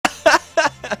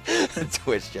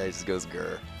Twitch guy just goes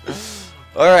grr.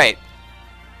 Alright.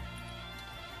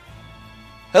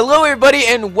 Hello everybody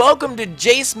and welcome to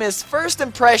JSmith's first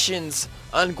impressions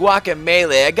on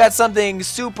Guacamelee. I got something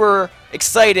super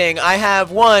exciting. I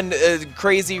have one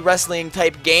crazy wrestling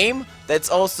type game that's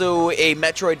also a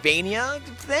Metroidvania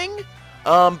thing.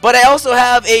 But I also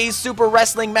have a super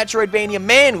wrestling Metroidvania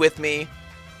man with me,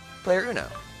 Player Uno.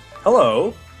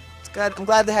 Hello. I'm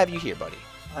glad to have you here, buddy.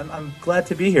 I'm glad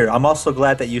to be here. I'm also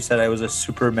glad that you said I was a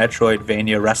Super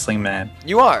Metroidvania wrestling man.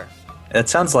 You are. That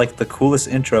sounds like the coolest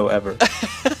intro ever.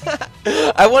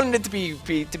 I wanted it to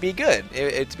be good,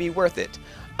 to be worth it.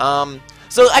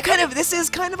 So this is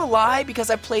kind of a lie because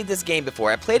I played this game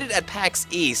before. I played it at PAX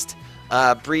East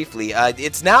briefly.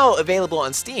 It's now available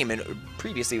on Steam, and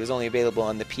previously it was only available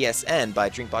on the PSN by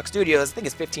Drinkbox Studios. I think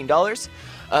it's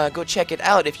 $15. Go check it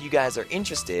out if you guys are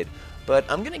interested. But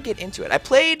I'm gonna get into it. I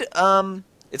played.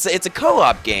 It's a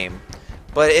co-op game,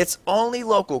 but it's only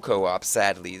local co-op,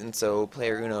 sadly, and so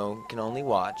Player Uno can only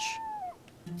watch.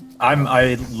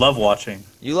 I love watching.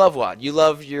 You love what? You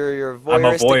love your voyeuristic I'm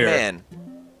a voyeur. man.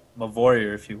 I'm a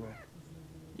voyeur, if you will.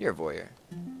 You're a voyeur.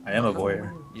 I am a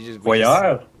voyeur. You just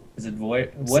Voyeur? Is it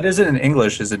voyeur? What is it in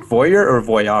English? Is it voyeur or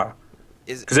voyeur?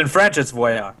 Because in French it's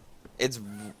voyeur. It's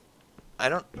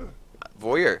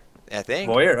voyeur. I think.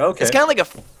 Voyeur. Okay. It's kind of like a.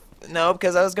 No,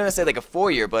 because I was gonna say like a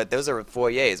foyer, but those are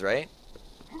foyers, right?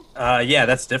 Yeah,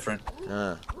 that's different.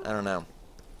 I don't know.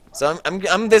 So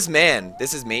I'm this man.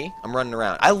 This is me. I'm running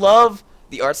around. I love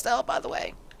the art style, by the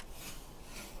way.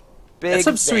 That's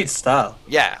some sweet style.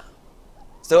 Yeah.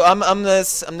 So I'm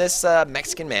this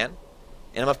Mexican man,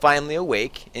 and I'm finally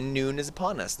awake, and noon is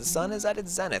upon us. The sun is at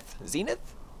its zenith.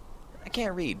 Zenith? I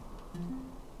can't read.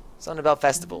 Something about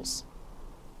festivals.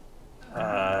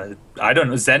 I don't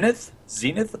know. Zenith?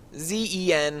 Zenith?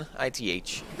 Zenith. I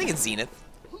think it's Zenith.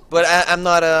 But I'm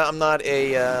not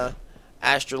a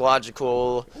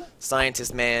astrological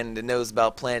scientist man that knows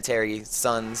about planetary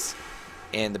suns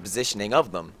and the positioning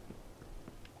of them.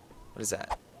 What is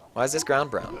that? Why is this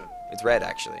ground brown? It's red,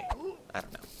 actually. I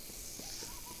don't know.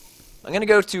 I'm gonna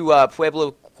go to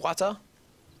Pueblo Cuata.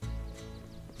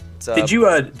 Did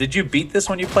you beat this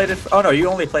when you played it? Oh no, you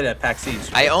only played it at PAX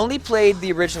East. I only played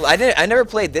the original. I never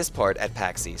played this part at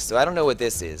PAX East, so I don't know what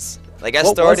this is. Like I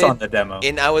started was on the demo?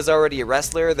 And I was already a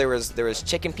wrestler. There was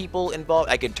chicken people involved.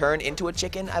 I could turn into a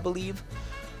chicken, I believe.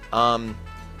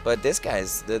 But this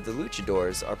guy's the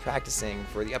luchadors are practicing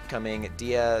for the upcoming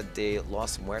Dia de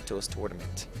los Muertos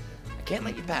tournament. I can't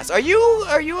let you pass. Are you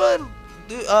a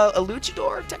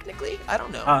luchador technically? I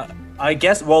don't know. I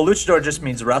guess, well, luchador just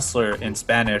means wrestler in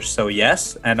Spanish, so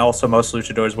yes. And also most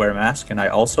luchadors wear a mask, and I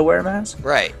also wear a mask.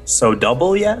 Right. So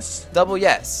double yes? Double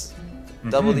yes.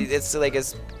 Double the, it's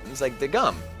like the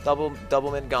gum. Double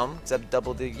mint gum, except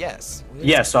double the yes.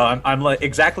 Yeah, so I'm like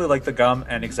exactly like the gum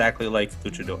and exactly like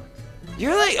luchador.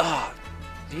 You're like,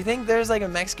 do you think there's like a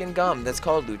Mexican gum that's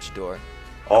called luchador?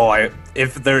 Oh,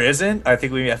 if there isn't, I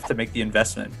think we have to make the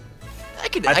investment. I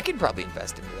could probably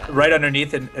invest into that. Right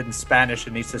underneath in Spanish,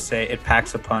 it needs to say "it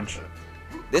packs a punch."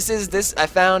 I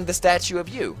found the statue of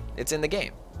you. It's in the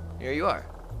game. Here you are.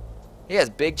 He has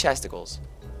big chesticles.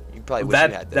 You probably wish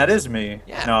you had those. That is me.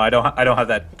 Yeah. No, I don't have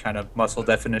that kind of muscle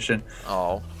definition.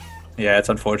 Oh. Yeah, it's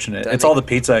unfortunate. It's all the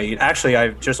pizza I eat. Actually, I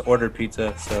just ordered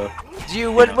pizza, so.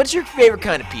 What's your favorite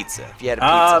kind of pizza? If you had a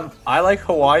pizza. I like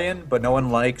Hawaiian, but no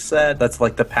one likes that. That's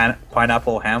like the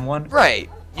pineapple ham one. Right.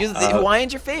 The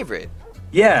Hawaiian's your favorite.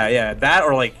 Yeah, that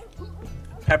or like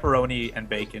pepperoni and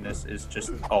bacon is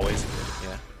just always good.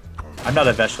 Yeah. I'm not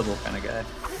a vegetable kind of guy.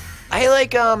 I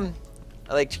like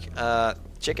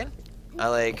chicken. I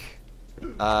like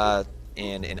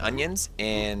and onions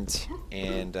and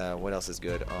what else is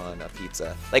good on a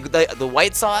pizza? Like the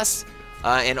white sauce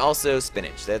and also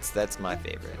spinach. That's my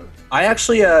favorite. I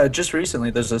actually just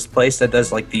recently there's this place that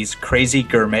does like these crazy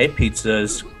gourmet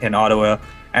pizzas in Ottawa,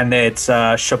 and it's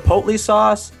chipotle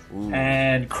sauce. Ooh.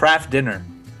 And Kraft Dinner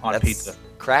on pizza.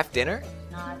 Kraft Dinner?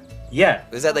 Yeah.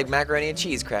 Is that like macaroni and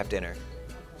cheese Kraft Dinner?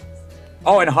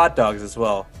 Oh, and hot dogs as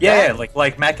well. Yeah,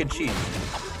 like mac and cheese.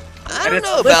 I don't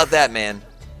know about that, man.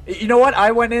 You know what?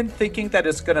 I went in thinking that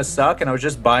it's gonna suck, and I was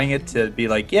just buying it to be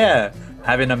like, yeah,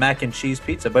 having a mac and cheese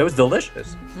pizza, but it was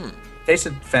delicious.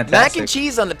 Tasted fantastic. Mac and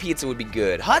cheese on the pizza would be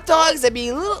good. Hot dogs, that'd be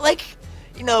a little like,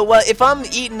 you know what? If I'm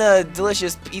eating a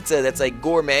delicious pizza that's like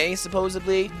gourmet,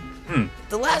 supposedly.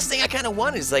 The last thing I kind of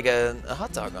want is like a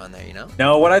hot dog on there, you know?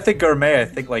 No, when I think gourmet, I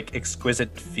think like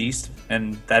exquisite feast,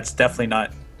 and that's definitely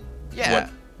not what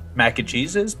mac and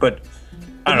cheese is. But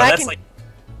I don't know. That's like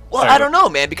Well, I don't know,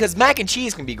 man, because mac and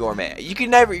cheese can be gourmet. You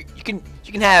can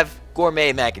have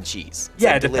gourmet mac and cheese. It's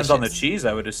Yeah, like it depends on the delicious. cheese,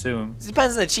 I would assume. It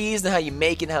depends on the cheese and how you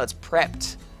make it and how it's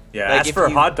prepped. Yeah, Like, as if for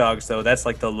you- hot dogs, though, that's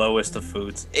like the lowest of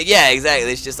foods. Yeah,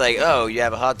 exactly. It's just like, oh, you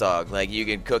have a hot dog. Like, you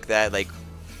can cook that like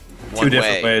one Two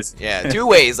different way. ways. Yeah, 2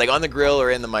 ways, like on the grill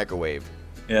or in the microwave.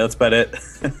 Yeah, that's about it.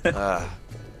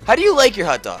 How do you like your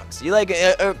hot dogs? You like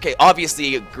okay,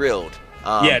 obviously grilled.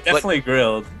 Yeah, but definitely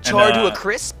grilled. charred to a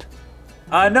crisp.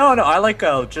 No, I like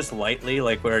just lightly,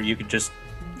 like where you could just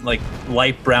like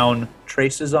light brown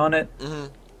traces on it. Mm-hmm.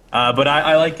 But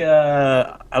I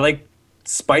like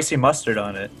spicy mustard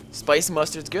on it. Spicy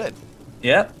mustard's good.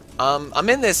 Yeah. I'm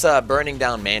in this burning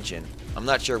down mansion. I'm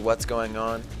not sure what's going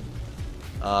on,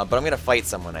 but I'm gonna fight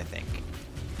someone. I think.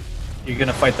 You're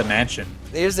gonna fight the mansion.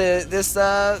 There's this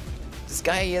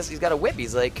guy. He's got a whip.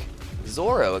 He's like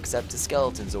Zorro, except a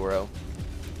skeleton Zorro.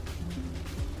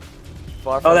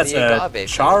 Far from Oh, that's the a agave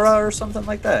Chara fields. or something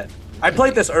like that. I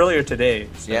played this earlier today.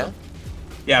 So. Yeah.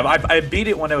 Yeah, I beat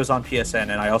it when it was on PSN,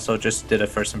 and I also just did a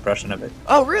first impression of it.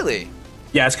 Oh, really?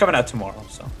 Yeah, it's coming out tomorrow,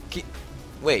 so.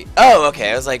 Wait. Oh,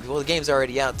 okay. I was like, well, the game's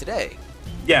already out today.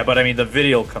 Yeah, but I mean, the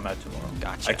video will come out tomorrow.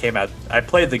 Gotcha. I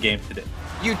played the game today.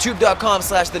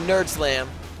 YouTube.com/thenerdslam.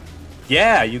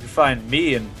 Yeah, you can find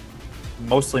me and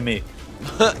mostly me.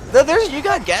 You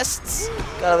got guests.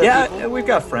 Got other Yeah, people. we've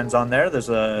got friends on there.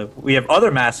 We have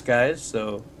other mask guys,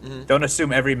 so don't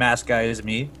assume every mask guy is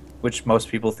me, which most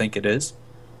people think it is.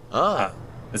 Oh.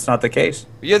 It's not the case.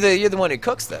 You're the one who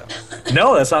cooks though.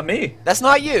 No, that's not me. That's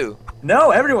not you.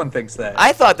 No, everyone thinks that.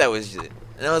 I thought that was you.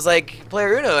 And I was like,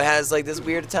 Player Uno has like this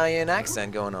weird Italian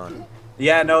accent going on.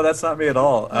 Yeah, no, that's not me at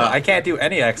all. I can't do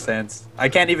any accents. I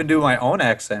can't even do my own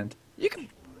accent. You can.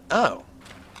 Oh.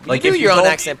 Like, You if do you your own told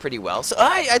me- accent pretty well. So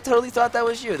I totally thought that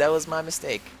was you. That was my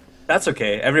mistake. That's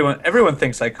okay. Everyone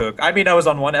thinks I cook. I mean, I was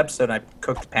on one episode and I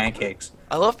cooked pancakes.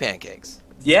 I love pancakes.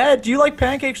 Yeah, do you like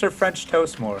pancakes or French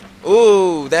toast more?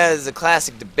 Ooh, that is a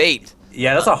classic debate.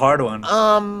 Yeah, that's a hard one.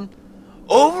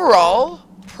 Overall,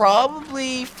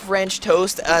 probably French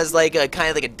toast as like a kind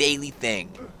of like a daily thing.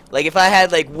 Like if I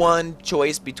had like one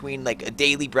choice between like a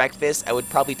daily breakfast, I would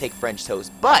probably take French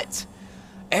toast. But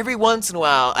every once in a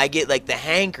while, I get like the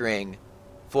hankering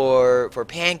for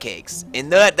pancakes,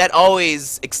 and that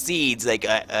always exceeds like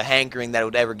a hankering that I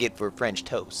would ever get for French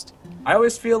toast. I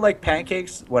always feel like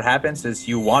pancakes, what happens is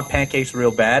you want pancakes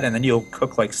real bad, and then you'll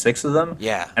cook like 6 of them.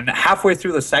 Yeah. And halfway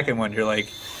through the second one, you're like,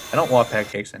 I don't want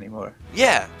pancakes anymore.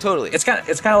 Yeah, totally. It's kind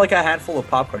of like a handful of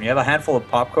popcorn. You have a handful of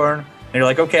popcorn, and you're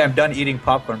like, okay, I'm done eating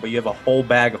popcorn, but you have a whole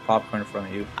bag of popcorn in front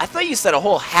of you. I thought you said a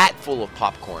whole hat full of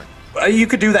popcorn. You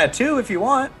could do that too if you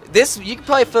want. You could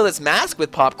probably fill this mask with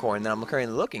popcorn that I'm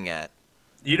currently looking at.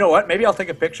 You know what? Maybe I'll take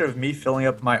a picture of me filling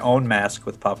up my own mask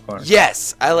with popcorn.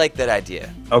 Yes, I like that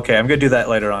idea. Okay, I'm gonna do that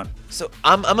later on. So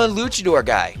I'm a luchador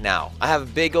guy now. I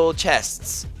have big old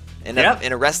chests and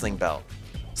a wrestling belt.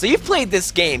 So you've played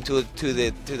this game to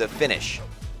the finish.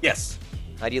 Yes,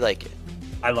 How do you like it?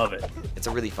 I love it. It's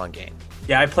a really fun game.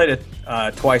 Yeah, I played it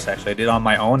twice actually. I did it on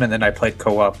my own, and then I played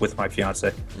co-op with my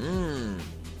fiance.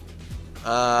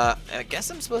 I guess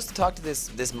I'm supposed to talk to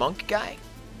this monk guy.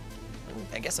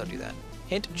 I guess I'll do that.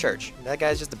 Hint: church. That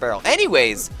guy's just a barrel.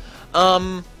 Anyways,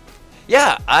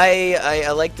 yeah,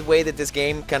 I like the way that this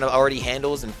game kind of already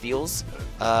handles and feels.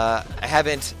 I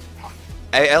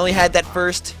only had that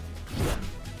first,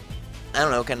 I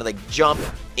don't know, kind of like jump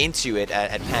into it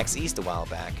at PAX East a while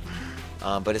back.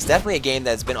 But it's definitely a game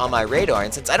that's been on my radar,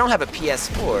 and since I don't have a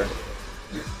PS4,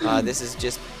 this has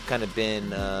just kind of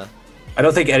been, I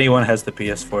don't think anyone has the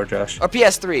PS4, Josh. or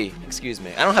PS3, excuse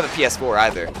me. I don't have a PS4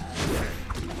 either,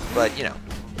 but you know.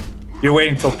 You're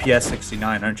waiting until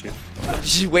PS69, aren't you?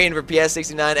 Just waiting for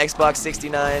PS69, Xbox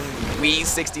 69, Wii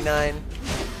 69.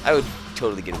 I would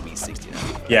totally get a Wii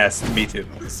 69. Yes, me too.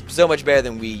 It's so much better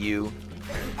than Wii U.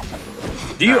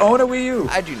 Do you own a Wii U?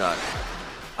 I do not.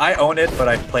 I own it, but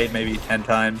I've played maybe 10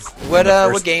 times.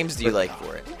 What games do you like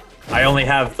for it? I only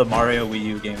have the Mario Wii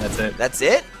U game, that's it. That's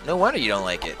it? No wonder you don't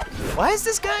like it. Why is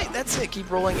this guy? That's it.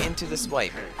 Keep rolling into the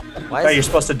swipe. Why Oh, is you're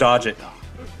supposed to dodge it.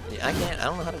 I can't. I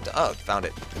don't know how to. Oh, found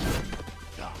it.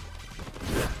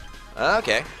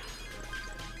 Okay.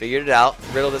 Figured it out.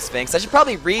 Riddle the Sphinx. I should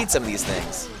probably read some of these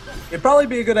things, It'd probably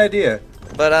be a good idea.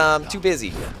 but I'm too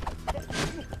busy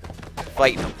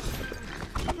fighting them.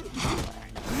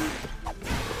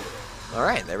 All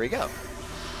right, there we go.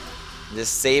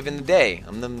 Just saving the day.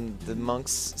 I'm the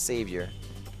monk's savior.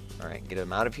 All right, get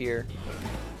him out of here.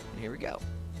 And here we go.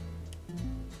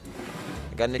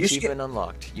 I got an You should achievement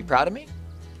unlocked. You proud of me?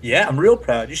 Yeah, I'm real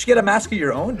proud. You should get a mask of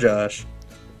your own, Josh.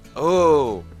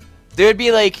 Oh, There'd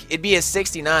be like, it'd be a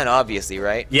 69, obviously,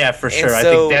 right? Yeah, for And sure. I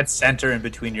so- think dead center in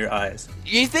between your eyes.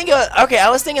 You think, okay, I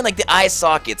was thinking like the eye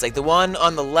sockets, like the one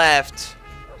on the left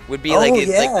would be like, Oh, like,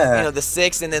 you yeah. know, the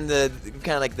 6 and then the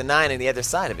kind of like the 9 on the other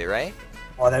side of it, right?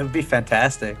 Oh, that would be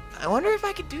fantastic. I wonder if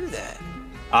I could do that.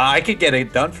 I could get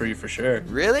it done for you for sure.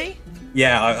 Really?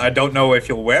 Yeah, I don't know if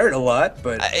you'll wear it a lot,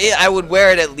 but I would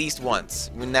wear it at least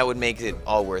once, and that would make it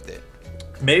all worth it.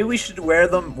 maybe we should wear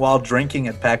them while drinking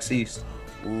at PAX East.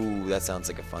 Ooh, that sounds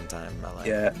like a fun time in my life.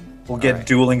 Yeah, we'll get Alright.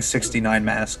 dueling 69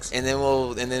 masks. And then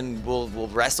we'll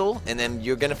wrestle, and then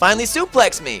you're gonna finally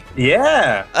suplex me.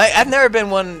 Yeah. I've never been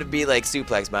one to be like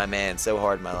suplexed by a man so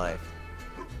hard in my life.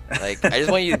 Like, I just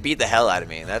want you to beat the hell out of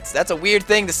me. That's a weird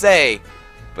thing to say,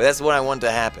 but that's what I want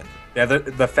to happen. Yeah,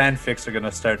 the fanfics are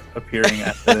gonna start appearing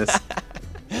after this.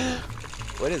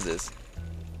 What is this?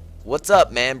 What's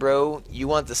up, man, bro? You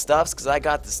want the stuffs? Because I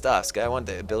got the stuffs. I want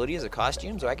the abilities or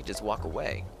costumes, or I could just walk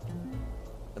away.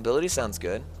 Ability sounds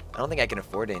good. I don't think I can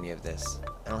afford any of this.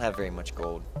 I don't have very much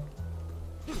gold.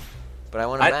 But I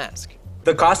want a mask.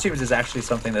 The costumes is actually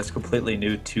something that's completely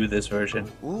new to this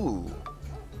version. Ooh.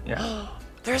 Yeah.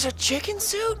 There's a chicken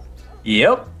suit?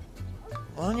 Yep.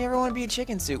 Why don't you ever want to be a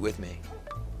chicken suit with me?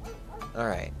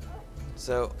 Alright.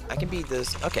 So, I can beat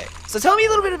this. Okay. So tell me a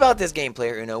little bit about this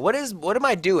gameplay, Uno. What am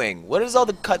I doing? What is all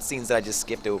the cutscenes that I just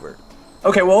skipped over?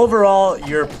 Okay, well, overall,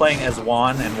 you're playing as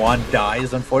Juan, and Juan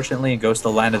dies, unfortunately, and goes to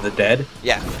the Land of the Dead.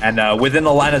 Yeah. And within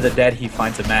the Land of the Dead, he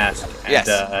finds a mask. And,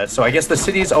 Yes. So I guess the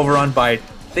city's overrun by, I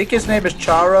think his name is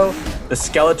Charo, the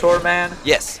Skeletor man.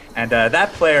 Yes. And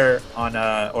that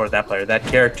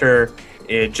character,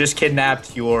 it just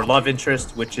kidnapped your love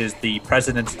interest, which is the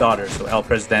president's daughter, so El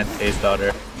Presidente's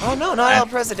daughter. Oh no, not El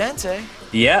Presidente.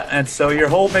 Yeah, and so your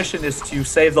whole mission is to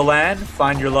save the land,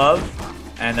 find your love,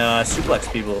 and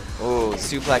suplex people. Oh,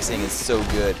 suplexing is so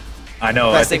good. I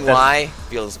know. Pressing I think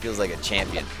Y feels like a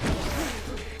champion.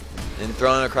 And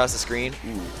throwing it across the screen.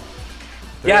 Ooh.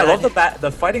 yeah, I love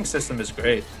the fighting system is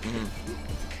great.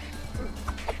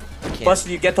 Plus,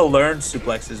 you get to learn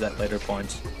suplexes at later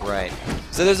points. Right.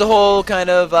 So there's a whole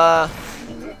kind of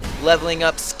leveling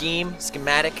up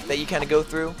schematic that you kind of go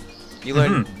through. You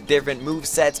learn different move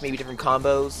sets, maybe different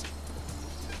combos.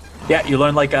 Yeah, you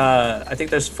learn like I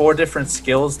think there's 4 different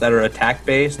skills that are attack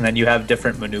based, and then you have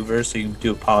different maneuvers. So you can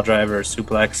do a pile driver, or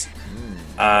suplex.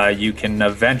 You can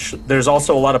eventually. There's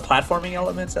also a lot of platforming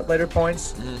elements at later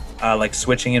points, like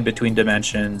switching in between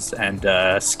dimensions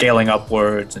and scaling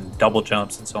upwards and double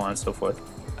jumps and so on and so forth.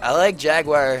 I like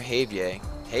Jaguar Javier?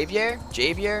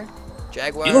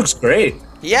 Jaguar? He looks great.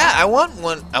 Yeah, I want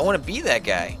one. I want to be that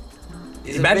guy.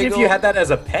 Imagine if you had that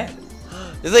as a pet.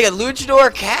 There's like a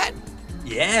luchador cat?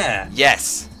 Yeah.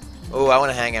 Yes. Oh, I want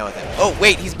to hang out with him. Oh,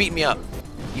 wait, he's beating me up.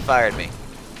 He fired me.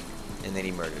 And then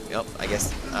he murdered me. Oh, I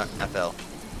guess I fell.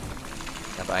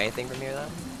 Can I buy anything from here, though?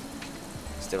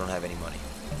 Still don't have any money.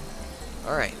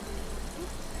 Alright.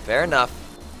 Fair enough.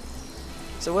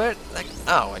 So where, like,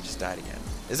 oh, I just died again.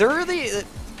 Is there really,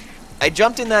 I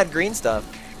jumped in that green stuff,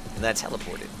 and that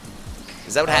teleported.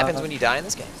 Is that what happens when you die in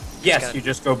this game? Yes, you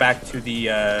just go back to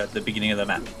the beginning of the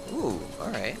map. Ooh,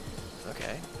 alright.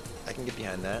 Okay. I can get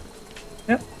behind that.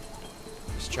 Yep.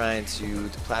 Just trying to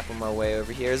platform my way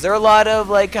over here. Is there a lot of,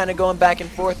 like, kind of going back and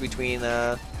forth between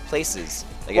places?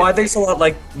 Like, Well, I think it's a lot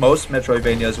like most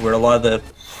Metroidvanias where a lot of the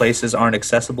places aren't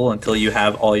accessible until you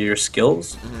have all your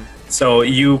skills. So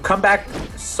you come back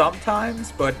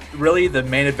sometimes, but really the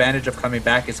main advantage of coming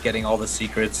back is getting all the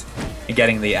secrets and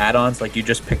getting the add-ons. Like you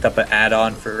just picked up an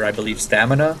add-on for, I believe,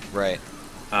 stamina. Right.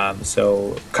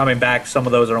 So coming back, some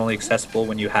of those are only accessible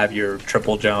when you have your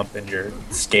triple jump and your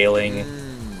scaling.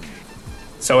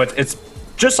 So it's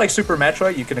just like Super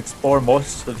Metroid. You can explore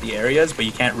most of the areas, but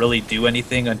you can't really do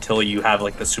anything until you have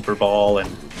like the Super Ball and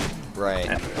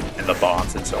and the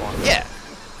bombs and so on. Yeah.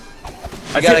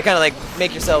 You gotta kind of like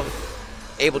make yourself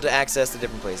able to access the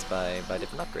different places by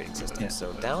different upgrading systems. Yeah.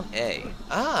 So down A.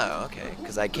 Ah, okay.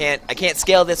 Because I can't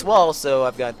scale this wall, so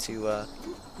I've got to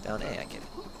down A. I get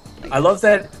it. I love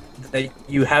that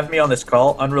you have me on this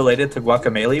call unrelated to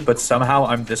Guacamelee, but somehow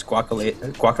I'm this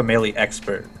Guacamelee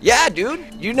expert. Yeah, dude.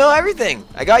 You know everything.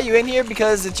 I got you in here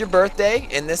because it's your birthday,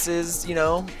 and this is, you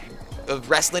know, a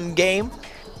wrestling game.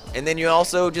 And then you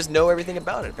also just know everything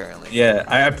about it, apparently.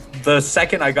 Yeah, the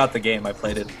second I got the game, I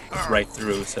played it right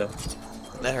through, so.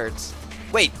 That hurts.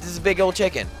 Wait, this is a big old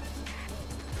chicken.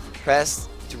 Press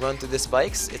to run through the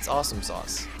spikes. It's awesome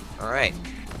sauce. Alright.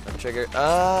 Left trigger.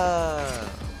 Ah.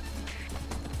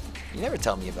 You never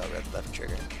tell me about left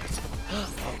trigger.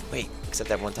 Oh, wait. Except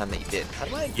that one time that you did. How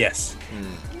do I? Yes.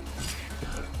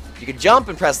 You can jump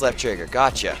and press left trigger.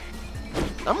 Gotcha.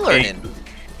 I'm learning.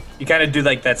 You kind of do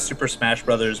like that Super Smash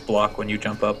Brothers block when you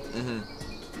jump up.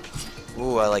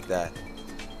 Ooh, I like that.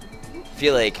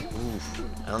 Feel like, ooh,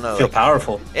 I don't know. Feel like,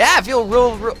 powerful. Yeah, I feel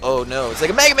real. Oh no, it's like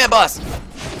a Mega Man boss.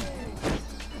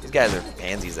 These guys are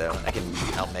pansies though. I can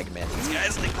out Mega Man these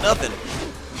guys like nothing.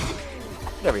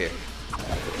 Get over here.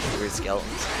 Weird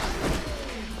skeletons.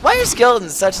 Why are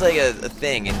skeletons such like a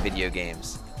thing in video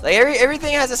games? Like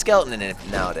everything has a skeleton in it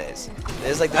nowadays.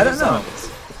 There's like I don't know.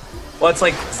 zombies. Well, it's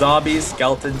like zombies,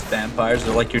 skeletons, vampires.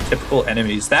 They're like your typical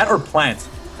enemies. That or plants.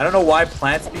 I don't know why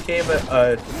plants became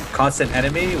a constant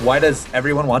enemy. Why does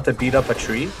everyone want to beat up a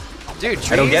tree? Dude,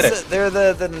 trees, I don't get it. They're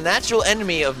the natural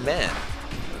enemy of man.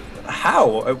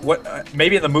 How? What?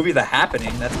 Maybe in the movie The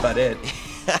Happening. That's about it.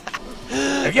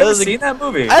 Have you ever seen that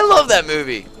movie? I love that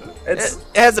movie. It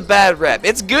has a bad rep.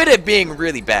 It's good at being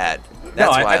really bad.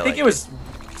 That's why I think it was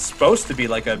supposed to be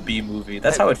like a B movie.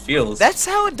 That's how it feels. That's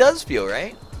how it does feel,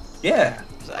 right? Yeah.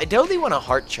 So I totally want a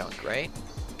heart chunk, right?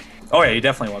 Oh yeah, you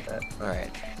definitely want that. All right,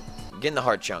 getting the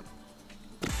heart chunk.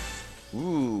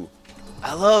 Ooh,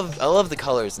 I love the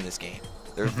colors in this game.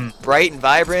 They're bright and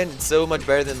vibrant. It's so much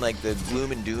better than like the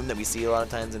gloom and doom that we see a lot of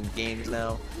times in games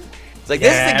now. It's like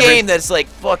this is a game that's like,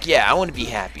 fuck yeah, I want to be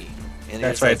happy. And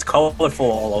that's right. Like, it's colorful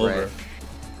all over. Right.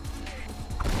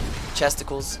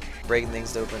 Chesticles, breaking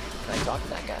things open. Can I talk to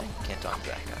that guy? Can't talk to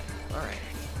that guy. All right.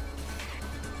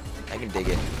 I can dig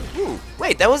it. Ooh,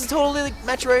 wait, that was a totally like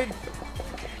Metroid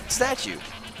statue,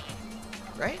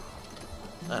 right?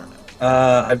 I don't know.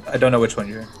 I don't know which one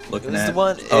you're looking at. The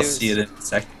one, I'll see it in a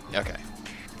sec. Okay.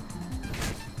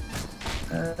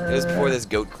 It was before this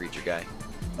goat creature guy.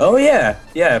 Oh yeah,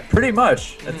 yeah, pretty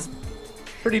much. That's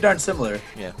pretty darn similar.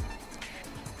 Yeah.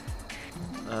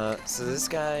 So this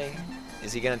guy,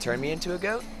 is he gonna turn me into a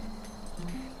goat?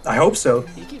 I hope so.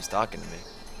 He keeps talking to me.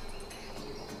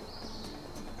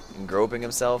 And groping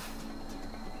himself.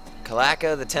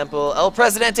 Calaca, the temple, El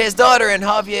Presidente's daughter, and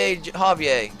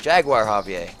Jaguar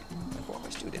Javier, my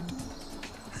former student.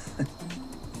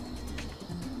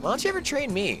 Why don't you ever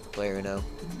train me, player Uno?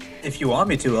 If you want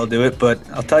me to, I'll do it, but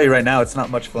I'll tell you right now, it's not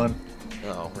much fun.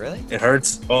 Oh, really? It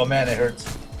hurts. Oh man, it hurts.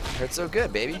 It hurts so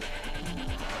good, baby.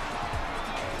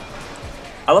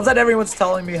 I love that everyone's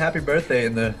telling me happy birthday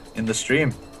in the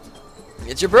stream.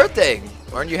 It's your birthday.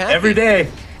 Aren't you happy? Every day.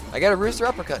 I got a rooster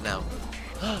uppercut now.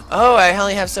 Oh, I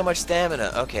only have so much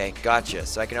stamina. Okay, gotcha.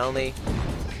 So I can only...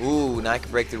 Ooh, now I can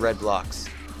break through red blocks.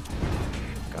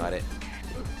 Got it.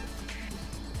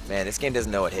 Man, this game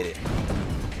doesn't know what hit it.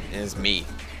 And it's me.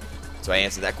 So I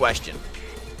answered that question.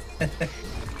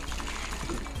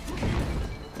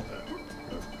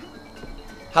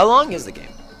 How long is the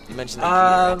game? You mentioned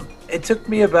that. It took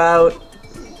me about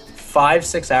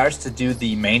 5-6 hours to do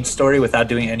the main story without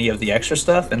doing any of the extra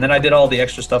stuff, and then I did all the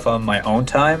extra stuff on my own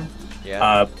time.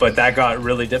 Yeah. But that got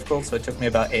really difficult, so it took me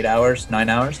about 8 hours, 9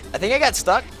 hours. I think I got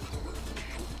stuck.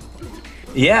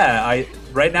 Yeah,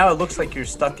 right now it looks like you're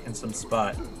stuck in some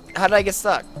spot. How did I get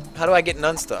stuck? How do I get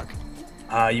unstuck?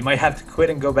 You might have to quit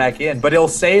and go back in, but it'll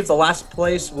save. The last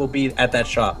place will be at that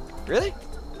shop. Really?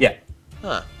 Yeah.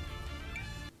 Huh.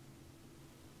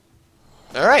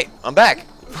 All right, I'm back.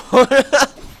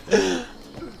 And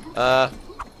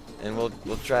we'll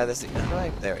try this again. How do I?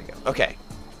 There we go. Okay.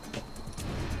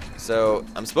 So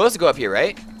I'm supposed to go up here,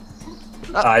 right?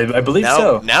 I believe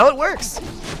so. Now it works.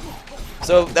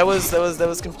 So that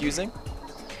was confusing.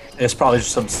 It's probably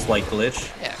just some slight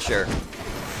glitch. Yeah, sure.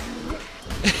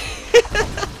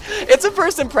 It's a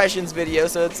first impressions video,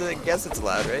 so I guess it's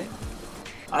allowed, right?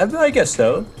 I guess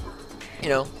so. You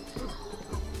know.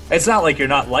 It's not like you're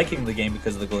not liking the game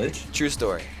because of the glitch. True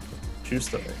story. True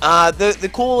story. The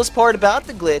coolest part about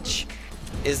the glitch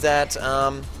is that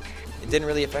it didn't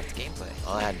really affect the gameplay.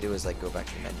 All I had to do was like go back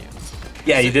to the menu.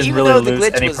 Yeah, so you didn't even really though the lose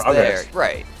glitch any was progress. There,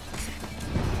 right.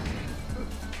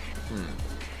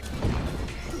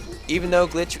 Even though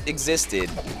glitch existed,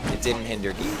 it didn't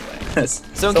hinder gameplay.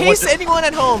 So in case anyone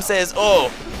at home says,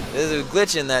 "Oh, there's a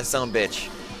glitch in that son-bitch,"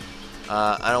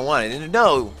 I don't want it. And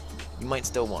no, you might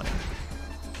still want it.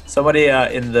 Somebody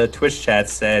in the Twitch chat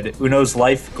said, "Uno's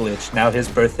life glitch. Now his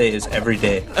birthday is every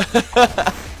day."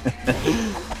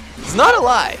 It's not a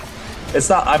lie. It's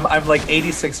not. I'm like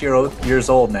 86 years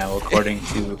old now, according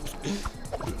to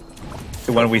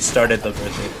when we started the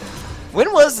birthday thing.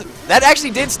 When was that?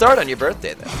 Actually, did start on your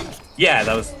birthday though. Yeah,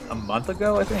 that was a month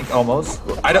ago, I think, almost.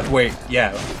 I don't wait.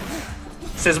 Yeah,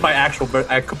 this is my actual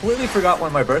birthday. I completely forgot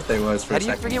when my birthday was. For How do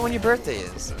you forget when your birthday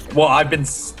is? Well,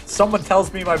 someone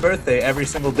tells me my birthday every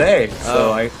single day,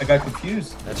 so I got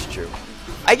confused. That's true.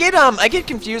 I get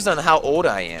confused on how old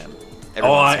I am every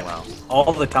once in a while.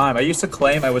 All the time. I used to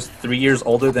claim I was 3 years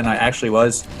older than I actually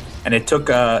was. and it took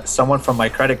someone from my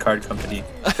credit card company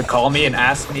to call me and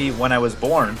ask me when I was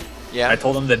born. Yeah. I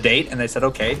told them the date, and they said,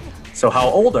 okay, so how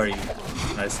old are you?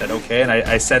 And I said, okay, and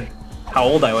I said how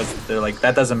old I was. They're like,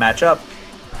 that doesn't match up.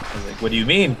 I was like, what do you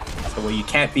mean? So, well, you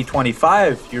can't be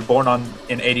 25. You're born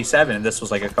in 87, and this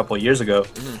was like a couple of years ago.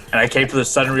 And I came to the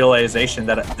sudden realization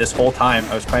that this whole time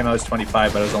I was claiming I was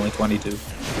 25, but I was only 22.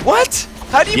 What?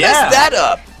 How do you mess that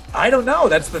up? I don't know.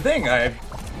 That's the thing.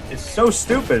 It's so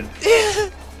stupid.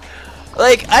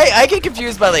 Like, I get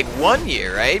confused by like 1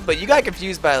 year, right? But you got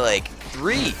confused by like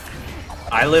 3.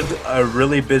 I lived a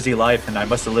really busy life, and I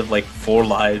must have lived like 4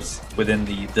 lives within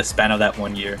the span of that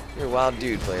 1 year. You're a wild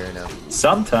dude, player now.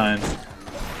 Sometimes.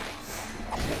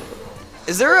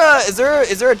 Is there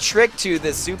a trick to the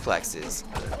suplexes,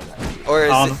 or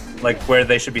is it like where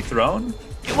they should be thrown?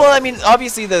 Well, I mean,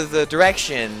 obviously the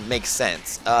direction makes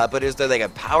sense, but is there like a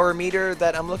power meter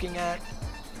that I'm looking at?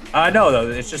 No, though.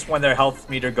 It's just when their health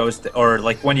meter goes to, or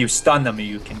like when you stun them,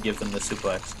 you can give them the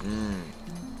suplex.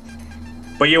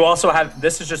 But you also have,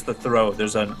 this is just the throw.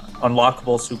 There's an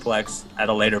unlockable suplex at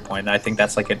a later point, and I think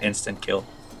that's like an instant kill.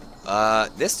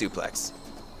 This suplex.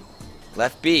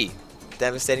 Left B.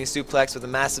 Devastating suplex with a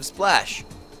massive splash.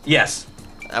 Yes.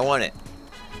 I want it.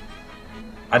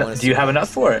 Do you have enough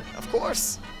for it? Of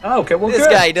course. Oh, okay, well, This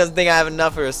good. guy doesn't think I have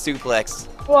enough for a suplex.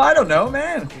 Well, I don't know,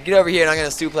 man. Get over here and I'm gonna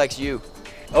suplex you.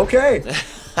 Okay.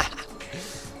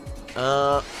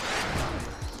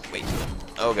 Wait.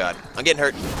 Oh god. I'm getting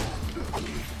hurt.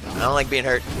 I don't like being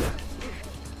hurt.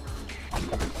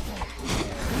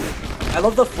 I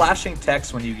love the flashing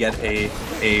text when you get a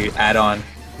add-on.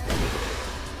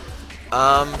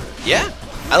 Yeah.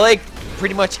 I like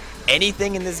pretty much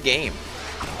anything in this game.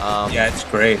 Yeah, it's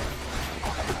great.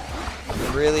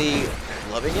 I'm really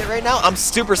loving it right now. I'm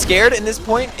super scared in this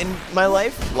point in my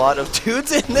life. A lot of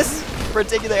dudes in this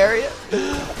particular area.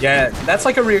 Yeah, that's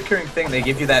like a reoccurring thing. They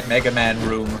give you that Mega Man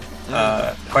room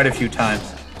quite a few times.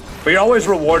 But you're always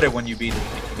rewarded when you beat it.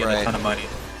 You get a ton of money.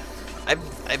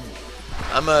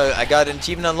 I got an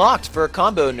achievement unlocked for a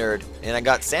combo nerd, and I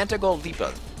got Santa Gold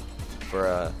Lipa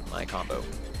for my combo.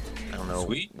 I don't know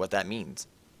what that means.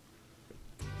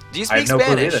 Do you speak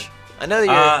Spanish? I know that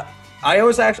you're...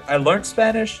 I learned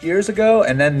Spanish years ago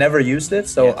and then never used it,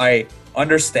 so I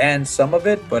understand some of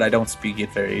it, but I don't speak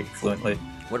it very fluently.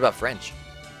 What about French?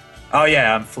 Oh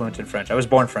yeah, I'm fluent in French. I was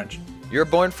born French. You're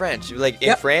born French? Like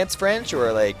in France French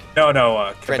or like... No,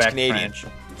 French Quebec Canadian. French.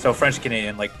 So French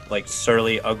Canadian, like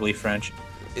surly, ugly French.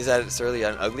 Is that surly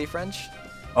and ugly French?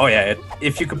 Oh yeah,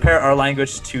 if you compare our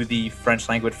language to the French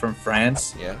language from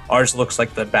France, ours looks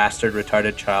like the bastard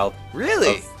retarded child.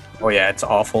 Really? Oh yeah, it's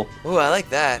awful. Ooh, I like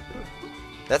that.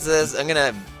 I'm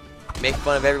gonna make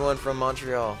fun of everyone from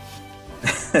Montreal.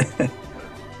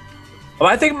 Well,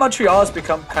 I think Montreal has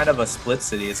become kind of a split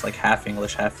city. It's like half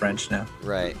English, half French now.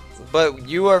 Right. But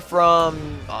you are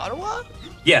from Ottawa?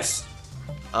 Yes.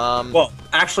 Well,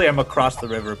 actually, I'm across the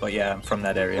river, but yeah, I'm from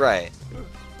that area. Right.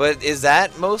 But is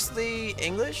that mostly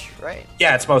English, right?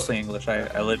 Yeah, it's mostly English.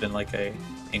 I live in like a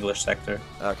English sector.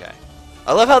 Okay.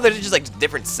 I love how there's just like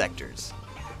different sectors.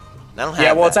 I don't have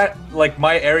Yeah, well, that. it's like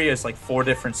my area is like 4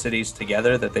 different cities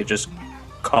together that they just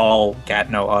call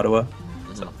Gatineau, Ottawa.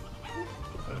 So.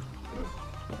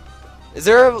 Is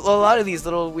there a lot of these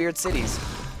little weird cities?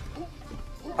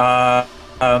 I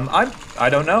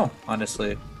don't know,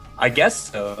 honestly. I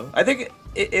guess so. I think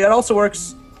it also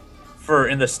works for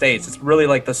in the States. It's really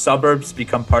like the suburbs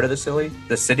become part of the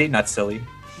city, not silly.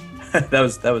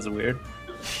 that was weird.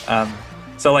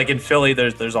 So like in Philly,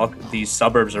 there's all these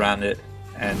suburbs around it,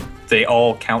 and they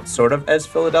all count sort of as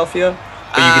Philadelphia.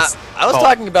 But I was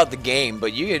talking about the game,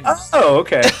 but you could... Oh,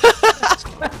 okay.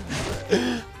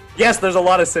 Yes, there's a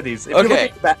lot of cities.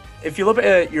 If you look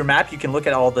at your map, you can look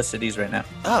at all the cities right now.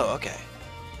 Oh, okay.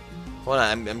 Hold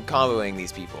on, I'm comboing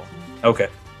these people. Okay.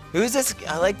 Who's this?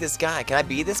 I like this guy. Can I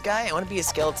be this guy? I want to be a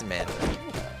skeleton man.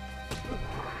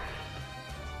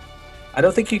 I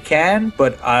don't think you can,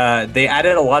 but they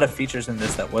added a lot of features in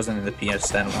this that wasn't in the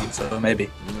PSN one, so maybe.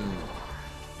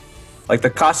 Like the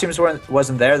costumes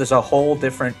wasn't there. There's a whole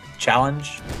different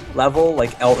challenge level,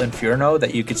 like El Inferno,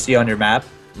 that you could see on your map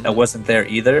that wasn't there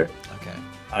either.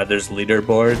 Okay. There's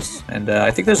leaderboards, and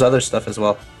I think there's other stuff as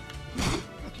well.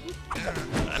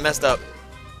 I messed up.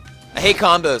 I hate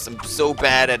combos. I'm so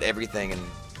bad at everything in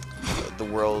the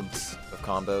world of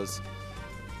combos.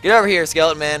 Get over here,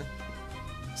 skeleton man.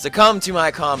 Succumb to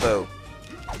my combo.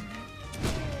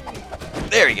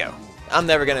 There you go. I'm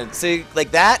never gonna see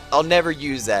like that. I'll never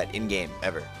use that in game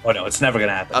ever. Oh no, it's never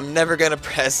gonna happen. I'm never gonna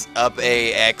press up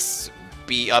A X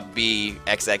B up B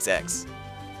XXX.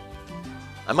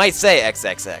 I might say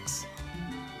XXX,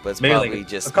 but it's maybe probably like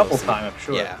just a couple mostly, times, I'm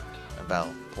sure. Yeah. about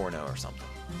porno or something.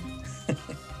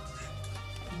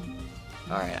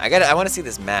 All right, I want to see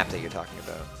this map that you're talking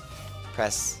about.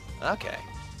 Press. Okay.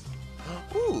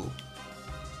 Ooh.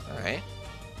 All right.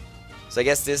 So I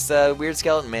guess this weird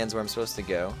skeleton man's where I'm supposed to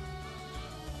go,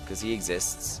 because he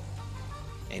exists,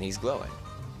 and he's glowing.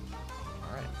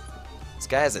 All right. This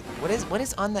guy has a what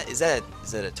is on that? Is that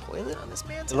a toilet on this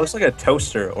man's? It looks like a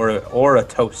toaster or a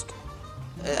toast.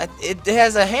 It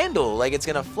has a handle, like it's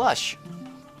gonna flush.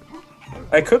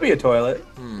 It could be a toilet.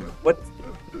 What?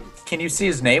 Can you see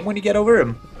his name when you get over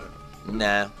him?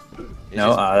 Nah.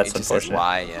 No, that's it just unfortunate. says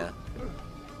Y, yeah.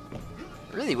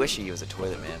 I really wish he was a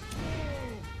toilet man.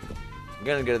 I'm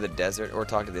gonna go to the desert or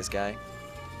talk to this guy.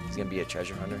 He's gonna be a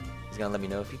treasure hunter. He's gonna let me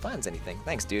know if he finds anything.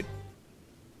 Thanks, dude.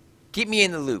 Keep me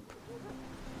in the loop.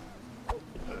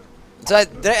 So,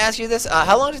 did I ask you this?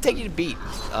 How long did it take you to beat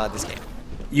this game?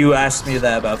 You asked me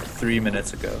that about 3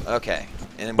 minutes ago. Okay.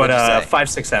 And But what'd you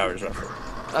say? 5-6 hours roughly.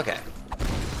 Okay.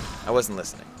 I wasn't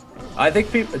listening. I think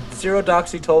Zero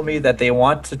Doxy told me that they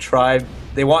want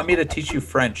me to teach you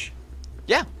French.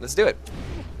 Yeah, let's do it.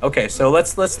 Okay, so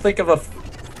let's think of a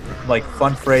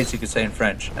fun phrase you could say in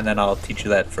French, and then I'll teach you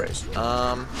that phrase.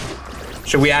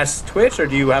 Should we ask Twitch, or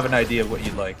do you have an idea of what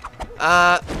you'd like?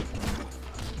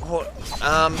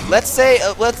 Let's say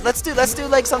let's do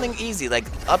like something easy, like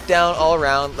up, down, all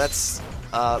around. Let's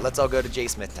all go to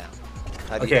JSmith Town.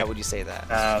 How would you say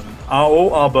that? En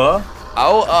haut, en bas.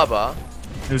 En bas.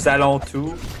 Nous allons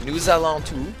tout. Nous allons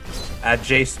tout. À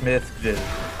JSmithville.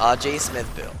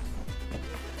 JSmithville.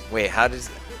 Wait, I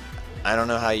don't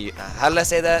know how did I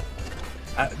say that?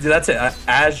 That's it.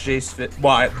 As JSmith.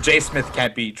 Well, JSmith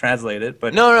can't be translated,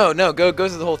 but. No. Go through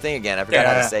the whole thing again. I forgot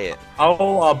how to say it. En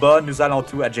haut, en bas, nous allons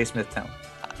tout à JSmith Town.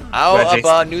 En haut, en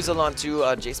bas, nous allons tout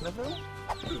à JSmithville?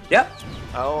 Yep.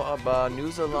 En haut, en bas,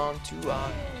 nous allons tout à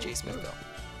JSmithville.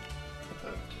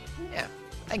 Yeah,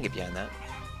 I can get behind that.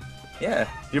 Yeah,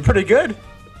 you're pretty good.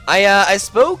 I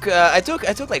spoke. I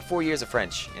took like 4 years of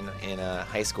French in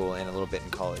high school and a little bit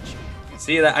in college.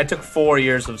 See that I took 4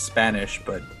 years of Spanish,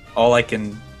 but all I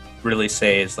can really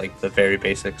say is like the very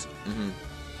basics.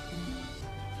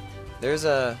 There's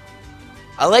I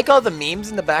like all the memes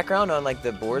in the background on like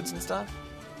the boards and stuff.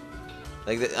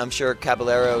 Like I'm sure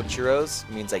Caballero churros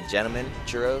means like gentleman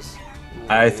churros.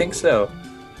 I think so.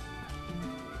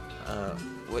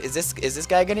 Is this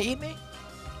guy gonna eat me?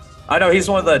 I know he's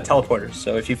one of the teleporters,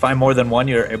 so if you find more than one,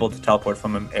 you're able to teleport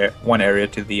from one area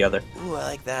to the other. Ooh, I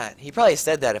like that. He probably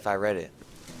said that if I read it.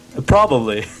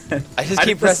 Probably. I just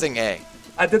keep pressing A.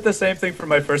 I did the same thing for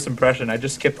my first impression. I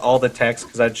just skipped all the text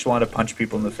because I just want to punch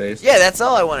people in the face. Yeah, that's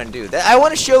all I want to do. I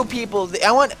want to show people.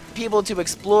 I want people to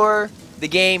explore the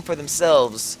game for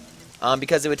themselves,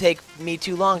 because it would take me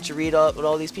too long to read what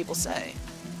all these people say.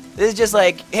 This is just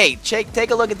like, hey,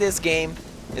 take a look at this game.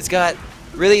 It's got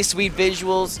really sweet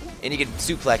visuals, and you can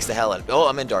suplex the hell out of it. Oh,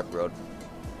 I'm in Dark Road.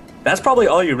 That's probably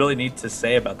all you really need to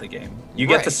say about the game. You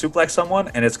get to suplex someone,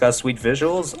 and it's got sweet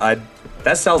visuals.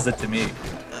 That sells it to me.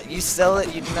 You sell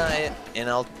it, you deny it, and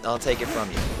I'll take it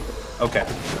from you. Okay.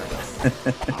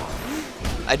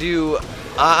 I do.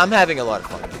 I'm having a lot of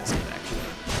fun with this game,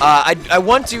 actually. I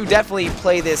want to definitely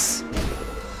play this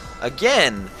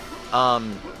again.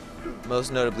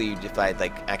 Most notably, if I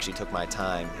actually took my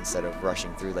time instead of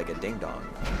rushing through like a ding dong,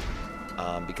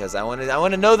 because I want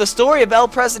to know the story of El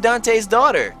Presidente's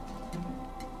daughter.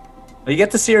 You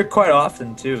get to see her quite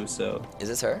often too. So is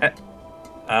this her?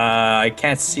 I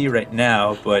can't see right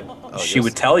now, but she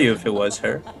would tell you if it was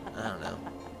her. I don't know.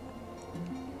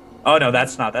 Oh no,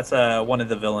 that's not. That's one of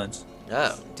the villains.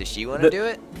 Oh, does she want to do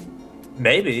it?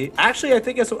 Maybe. Actually, I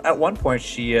think at one point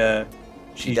she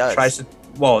does. tries to.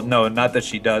 Well, no, not that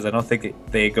she does. I don't think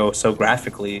they go so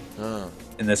graphically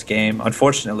in this game,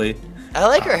 unfortunately. I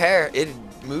like her hair. It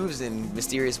moves in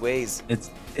mysterious ways.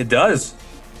 It does.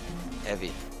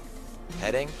 Heavy.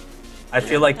 Heading? I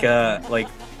feel like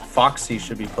Foxy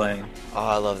should be playing. Oh,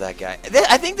 I love that guy.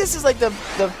 I think this is like the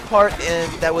part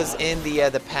that was in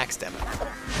the PAX demo.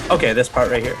 Okay, this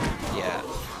part right here. Yeah.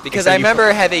 Because I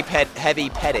remember heavy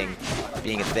petting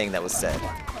being a thing that was said.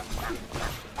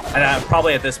 And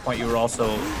probably at this point you were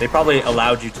they probably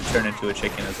allowed you to turn into a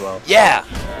chicken as well. Yeah.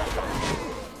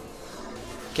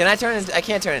 I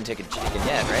can't turn into a chicken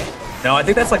yet, right? No, I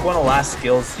think that's like one of the last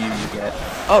skills you get.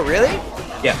 Oh, really?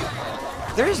 Yeah.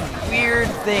 There's weird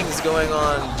things going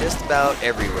on just about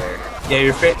everywhere.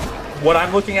 Yeah, what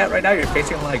I'm looking at right now, you're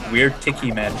facing like weird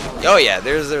tiki men. Oh yeah,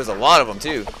 there's a lot of them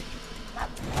too.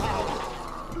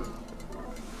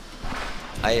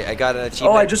 I got an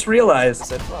achievement. Oh, I just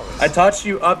realized. I I taught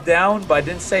you up, down, but I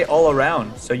didn't say all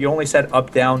around. So you only said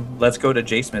up, down, let's go to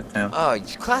JSmith Town. Oh,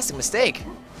 classic mistake.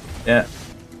 Yeah.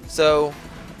 So,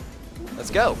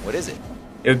 let's go. What is it?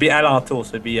 It would be alentour. So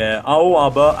it'd be en haut,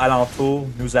 en bas, alentour,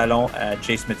 nous allons à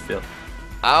JSmithville.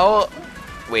 Au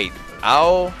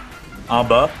En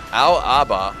bas.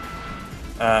 Aba.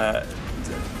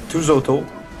 Tous autour.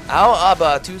 Au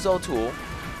Aba, tous autour.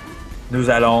 Nous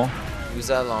allons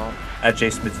à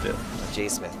JSmithville.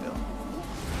 JSmithville.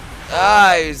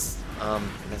 I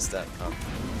messed up. Oh,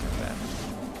 bad.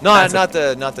 No, not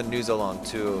the Nous allons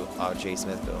to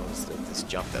JSmithville. It's this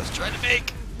jump that I was trying to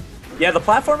make. Yeah, the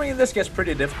platforming in this gets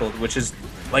pretty difficult, which is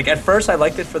like at first I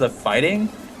liked it for the fighting,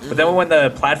 but then when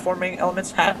the platforming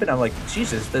elements happen, I'm like,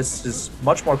 Jesus, this is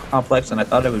much more complex than I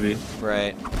thought it would be.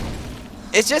 Right.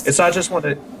 It's not just one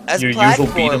of as your usual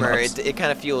beat 'em platformer. ups. It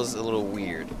kind of feels a little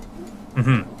weird.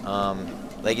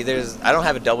 Mm-hmm. Like I don't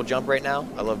have a double jump right now.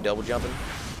 I love double jumping.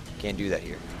 Can't do that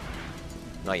here.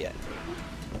 Not yet.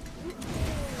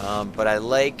 But I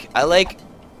like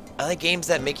games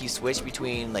that make you switch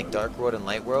between like Dark World and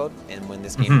Light World, and when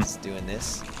this game is doing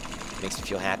this, it makes me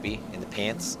feel happy in the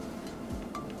pants.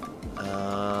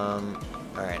 All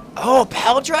right. Oh,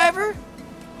 Pal Driver?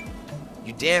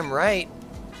 You damn right.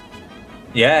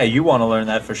 Yeah, you want to learn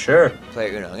that for sure.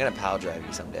 Player Uno, I'm gonna Pal Drive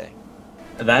you someday.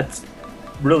 That's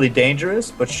really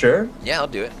dangerous, but sure. Yeah, I'll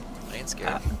do it. I ain't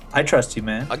scared. I trust you,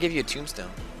 man. I'll give you a tombstone.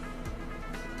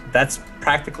 That's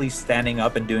practically standing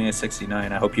up and doing a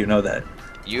 69. I hope you know that.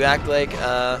 You act like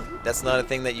that's not a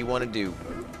thing that you want to do,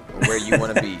 or where you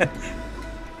want to be.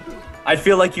 I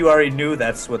feel like you already knew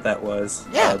that's what that was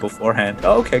beforehand.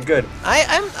 Oh, okay, good.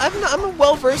 I'm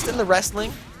well versed in the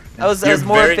wrestling. I was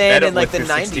more very a fan meta in like the with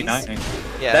your 90s. 69.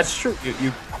 Yeah, That's true.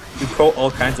 You quote all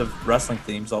kinds of wrestling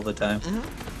themes all the time.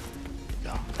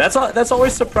 That's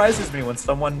always surprises me when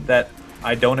someone that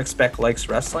I don't expect likes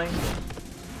wrestling.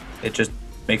 It just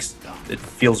makes it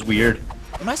feels weird.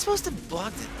 Am I supposed to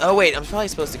block it? Oh wait, I'm probably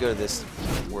supposed to go to this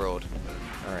world.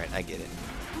 All right, I get it.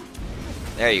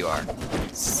 There you are.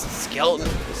 Skeleton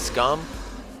scum.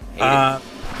 Hate it.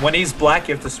 When he's black,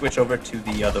 you have to switch over to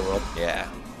the other world. Yeah,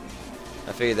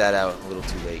 I figured that out a little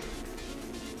too late.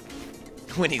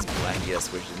 When he's black, yeah,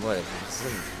 switch him. Whatever.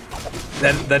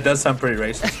 That does sound pretty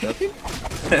racist, though.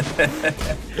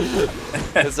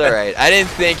 It's all right. I didn't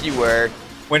think you were.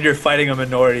 When you're fighting a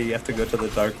minority, you have to go to the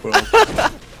dark world.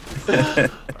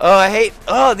 Oh, I hate.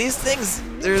 Oh, these things.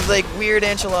 They're like weird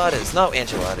enchiladas. No,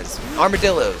 enchiladas.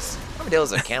 Armadillos.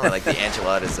 Armadillos are kind of like the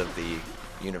enchiladas of the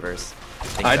universe.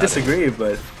 I disagree,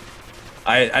 but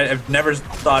I've never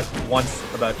thought once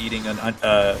about eating an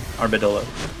armadillo.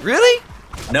 Really?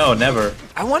 No, never.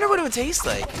 I wonder what it would taste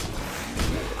like.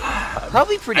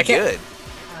 Probably pretty good.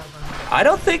 I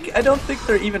don't think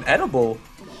they're even edible.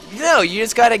 No, you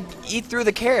just gotta eat through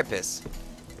the carapace.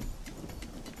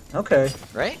 Okay.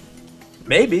 Right?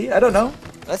 Maybe. I don't know.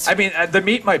 I mean, the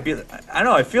meat might be. I don't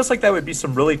know. It feels like that would be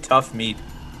some really tough meat.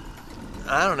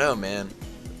 I don't know, man.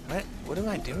 What am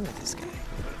I doing with this guy?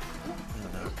 I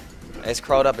don't know. I just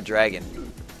crawled up a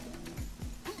dragon.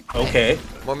 Okay.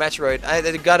 More Metroid. I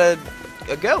got a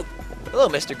goat. Hello,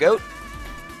 Mr. Goat.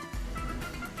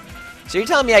 So you're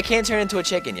telling me I can't turn into a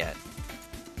chicken yet?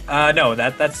 No,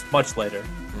 that's much later.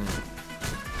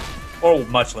 Or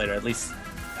much later, at least.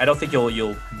 I don't think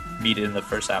you'll meet it in the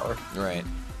first hour. Right.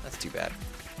 That's too bad.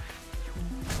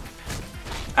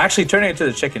 Actually, turning into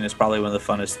the chicken is probably one of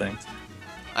the funnest things.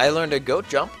 I learned a goat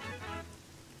jump.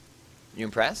 You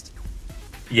impressed?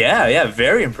 Yeah,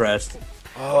 very impressed.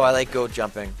 Oh, I like goat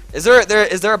jumping. Is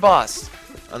there a boss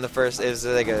on the first? Is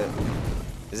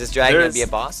this dragon gonna be a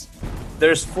boss?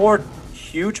 There's 4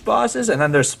 huge bosses, and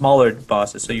then there's smaller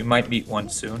bosses, so you might meet one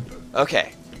soon.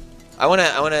 Okay. I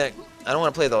don't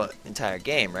wanna play the entire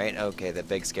game, right? Okay, the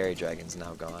big scary dragon's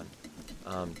now gone.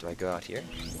 Do I go out here?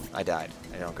 I died.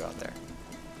 I don't go out there.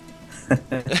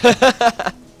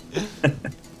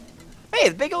 Hey,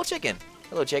 the big old chicken.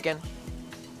 Hello, chicken.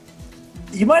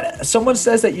 Someone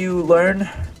says that you learn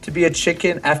to be a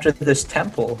chicken after this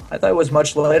temple. I thought it was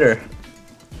much later.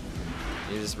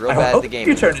 You're just real bad at the game.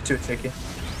 You turned into a chicken.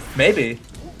 Maybe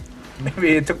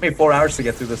it took me 4 hours to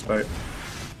get through this part.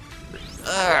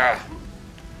 I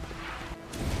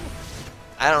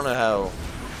don't know how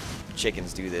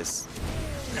chickens do this.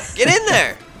 Get in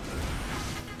there!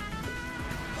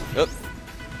 Oh.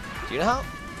 Do you know how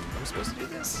I'm supposed to do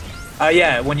this?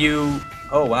 Yeah, when you...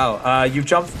 Oh, wow. You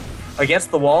jump against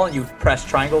the wall and you press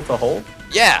triangle to hold.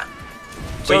 Yeah!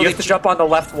 So you have to jump on the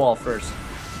left wall first.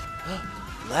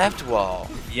 Left wall.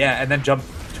 Yeah, and then jump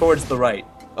towards the right.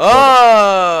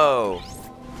 Oh!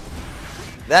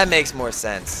 That makes more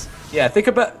sense. Yeah, think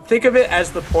of it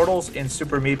as the portals in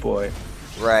Super Meat Boy.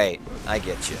 Right, I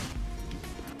get you.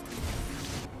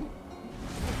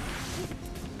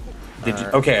 Did you?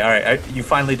 Okay, all right. You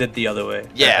finally did the other way.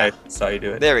 Yeah. I saw you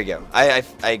do it. There we go.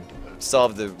 I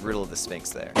solved the riddle of the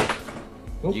Sphinx there.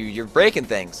 You're breaking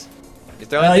things. You're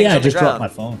throwing things on I the just dropped ground. my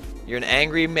phone. You're an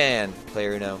angry man,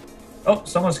 player Uno. Oh,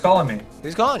 someone's calling me.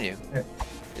 Who's calling you? Yeah.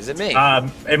 Is it me?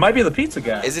 It might be the pizza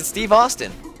guy. Is it Steve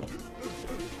Austin?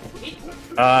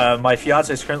 My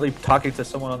fiance is currently talking to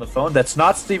someone on the phone. That's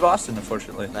not Steve Austin,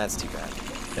 unfortunately. That's too bad.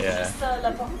 Yeah.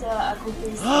 I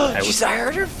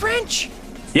heard her French.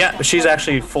 Yeah, but she's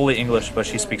actually fully English, but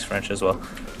she speaks French as well.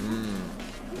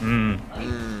 I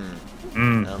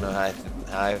don't know how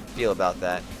I feel about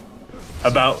that.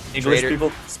 About English Traitor.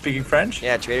 people speaking French?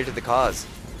 Yeah, traitor to the cause.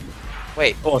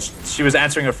 Wait. Well, she was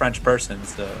answering a French person,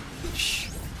 so. Shh.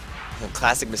 A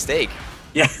classic mistake.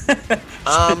 Yeah.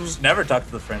 She never talked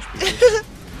to the French people.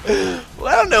 Well,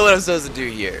 I don't know what I'm supposed to do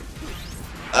here.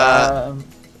 Oh,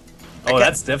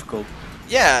 that's difficult.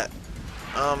 Yeah.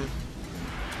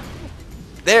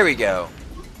 There we go.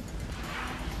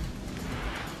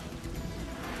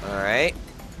 Alright.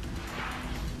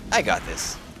 I got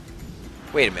this.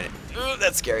 Wait a minute. Ooh,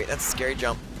 that's scary. That's a scary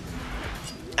jump.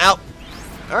 Ow.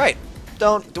 Alright.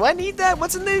 Do I need that?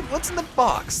 What's in the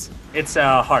box? It's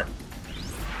a heart.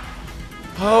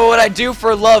 Oh, what I do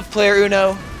for love, player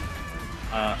Uno.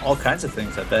 All kinds of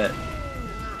things, I bet.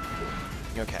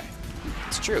 Okay.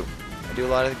 It's true. I do a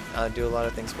lot of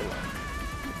things for love.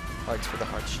 Hearts for the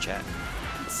hearts chat.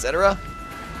 Etc.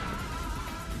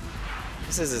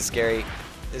 This is a scary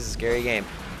game.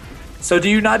 So do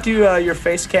you not do your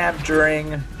face cam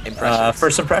during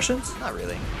first impressions? Not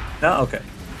really. No? Okay.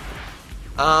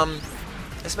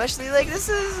 Especially like this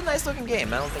is a nice looking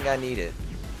game. I don't think I need it.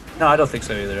 No, I don't think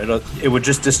so either. It would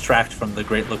just distract from the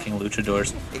great looking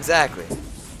luchadors. Exactly.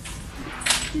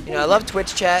 You know, I love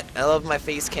Twitch chat. I love my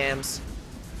face cams.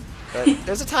 But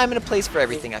there's a time and a place for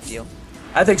everything, I feel.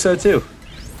 I think so too.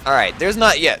 Alright, there's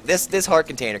not yet. This heart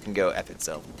container can go F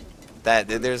itself.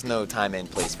 There's no time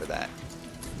and place for that.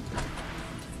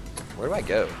 Where do I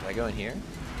go? Do I go in here?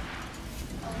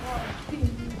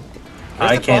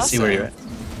 I the can't boss see where at? you're at.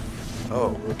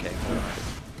 Oh, okay. Hold on.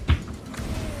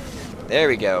 There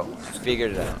we go.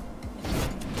 Figured it out.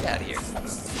 Get out of here.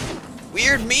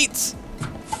 Weird meats!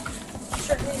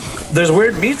 There's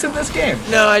weird meats in this game.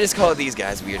 No, I just call these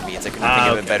guys weird meats. I couldn't think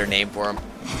of okay. a better name for them.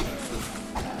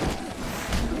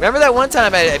 Remember that one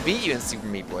time I beat you in Super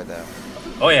Meat Boy, though?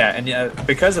 Oh yeah, and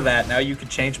because of that, now you can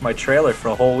change my trailer for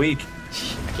a whole week.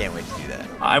 I can't wait to do that.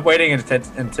 I'm waiting in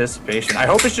anticipation. I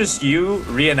hope it's just you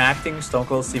reenacting Stone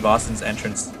Cold Steve Austin's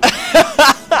entrance.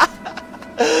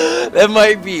 That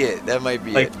might be it. That might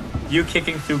be Like it. you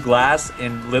kicking through glass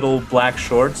in little black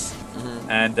shorts,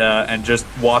 and just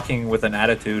walking with an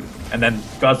attitude, and then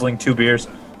guzzling 2 beers.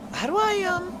 How do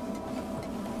I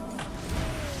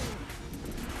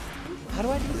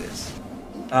do this?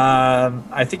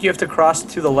 I think you have to cross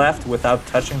to the left without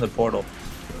touching the portal.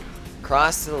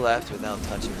 Cross to the left without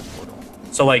touching the portal.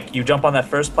 So like you jump on that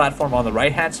first platform on the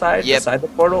right-hand side, Yep. beside the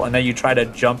portal, and then you try to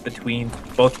jump between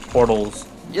both portals.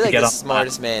 You're to like get the on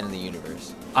smartest man in the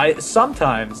universe. I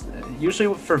sometimes,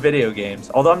 usually for video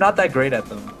games, although I'm not that great at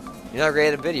them. You're not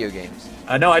great at video games.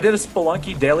 No, I did a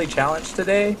Spelunky daily challenge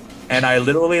today, and I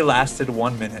literally lasted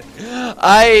 1 minute.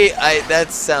 That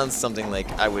sounds something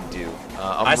like I would do.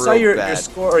 I saw your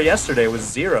score yesterday was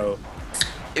 0.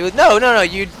 It was no.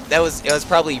 It was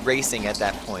probably racing at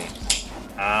that point,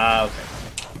 Ah, okay.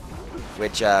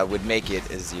 which would make it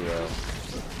a 0.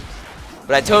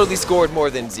 But I totally scored more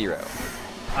than 0.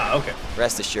 Ah, okay.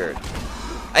 Rest assured.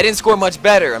 I didn't score much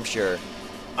better, I'm sure.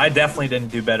 I definitely didn't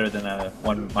do better than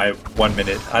my 1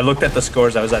 minute. I looked at the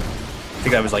scores. I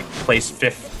think I was like place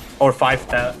 5th or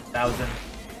 5,000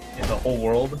 in the whole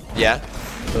world. Yeah.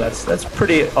 So that's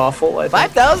pretty awful. I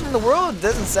think. 5,000 in the world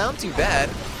doesn't sound too bad.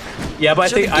 Yeah, but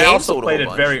Sure, I think the I game also sold a played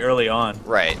whole it bunch. very early on.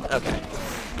 Right. Okay.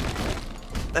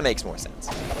 That makes more sense.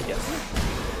 Yes.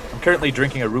 I'm currently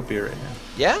drinking a root beer right now.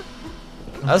 Yeah?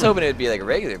 I was hoping it would be like a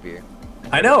regular beer.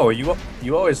 I know you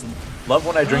always love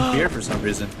when I drink beer for some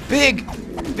reason. Big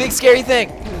scary thing.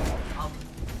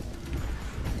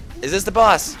 Is this the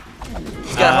boss?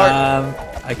 He's got a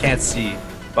heart. I can't see,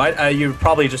 but you're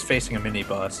probably just facing a mini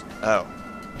boss. Oh.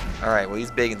 Alright, well he's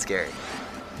big and scary.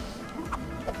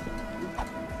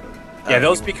 Yeah,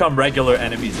 those become regular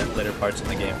enemies at later parts in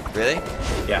the game. Really?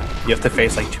 Yeah, you have to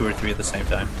face like 2 or 3 at the same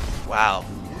time. Wow.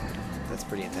 That's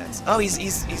pretty intense. Oh, he's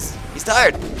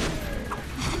tired.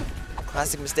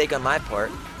 Classic mistake on my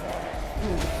part.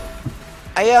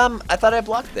 I thought I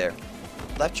blocked there.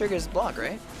 Left trigger is block,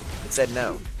 right? It said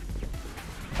no.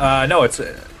 No, it's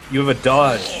you have a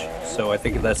dodge, so I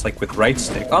think that's like with right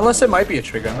stick. Unless it might be a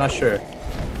trigger, I'm not sure.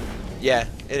 Yeah,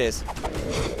 it is.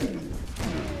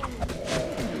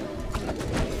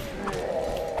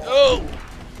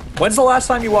 When's the last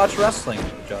time you watched wrestling,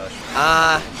 Josh?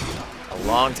 A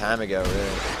long time ago, really.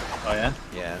 Oh yeah.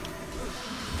 Yeah.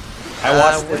 I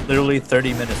watched it literally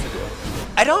 30 minutes ago.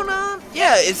 I don't know.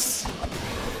 Yeah, it's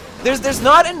there's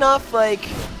not enough like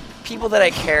people that I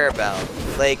care about.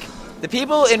 Like the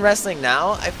people in wrestling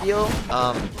now, I feel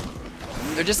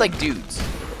they're just like dudes.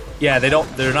 Yeah,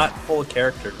 they're not full of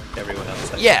character like everyone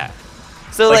else. Yeah.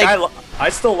 So like like I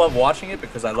still love watching it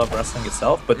because I love wrestling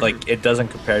itself, but like it doesn't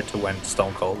compare to when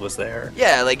Stone Cold was there.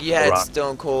 yeah, like you had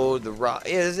Stone Cold, The Rock.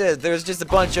 Yeah, there's just a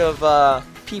bunch of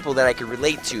people that I could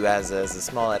relate to as a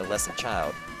small adolescent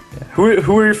child. Yeah.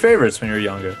 Who were your favorites when you were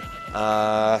younger?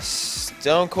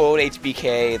 Stone Cold,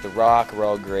 HBK, The Rock were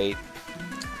all great.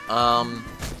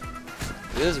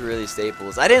 Those are really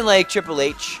staples. I didn't like Triple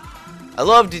H. I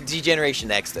loved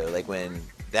D-Generation X though, like when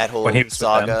that whole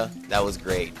saga, that was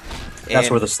great.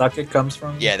 That's where the Suck It comes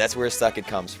from? Yeah, that's where Suck It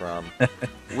comes from.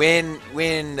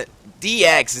 when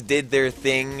DX did their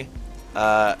thing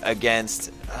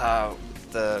against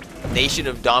the Nation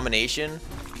of Domination,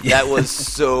 that was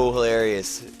so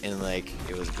hilarious and like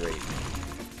it was great.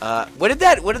 What did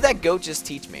that goat just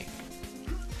teach me?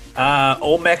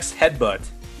 Olmec's headbutt.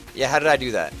 Yeah, how did I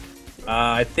do that?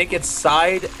 I think it's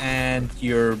side and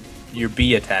your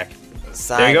B attack.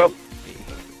 Side. There you go.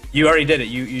 You already did it.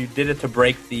 You did it to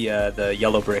break the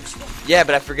yellow bricks. Yeah,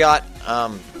 but I forgot. How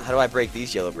do I break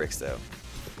these yellow bricks though?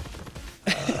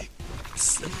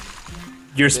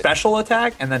 Your special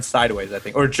attack and then sideways, I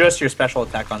think, or just your special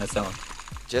attack on its own.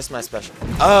 Just my special.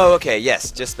 Oh, okay.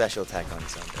 Yes, just special attack on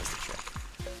its own. That's the trick.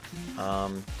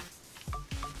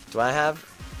 Do I have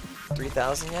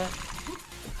 3,000 yet?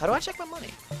 How do I check my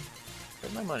money?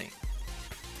 Where's my money?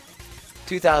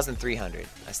 2,300.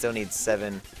 I still need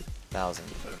 7,000.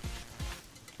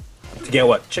 To get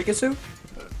what? Chikatsu?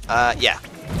 Yeah.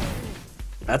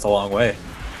 That's a long way.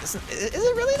 Is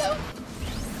it really though?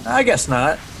 I guess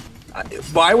not.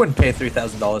 I wouldn't pay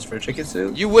 $3,000 for a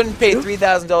Chikatsu. You wouldn't pay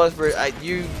 $3,000 for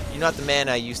you're not the man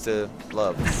I used to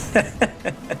love.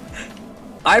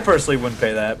 I personally wouldn't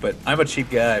pay that, but I'm a cheap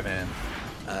guy, man.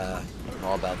 I'm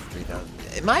all about the 3,000.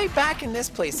 Am I back in this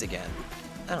place again?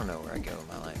 I don't know where I go in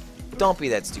my life. Don't be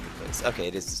that stupid place. Okay,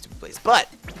 it is a stupid place, but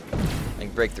I can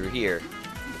break through here.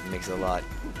 It makes it a lot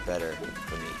better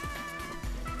for me.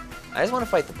 I just want to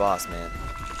fight the boss, man.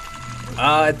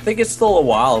 I think it's still a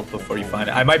while before you find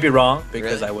it. I might be wrong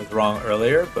because Really? I was wrong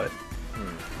earlier, but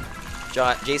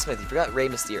JSmith, you forgot Rey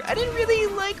Mysterio. I didn't really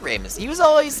like Rey Mysterio. He was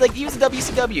always like, he was a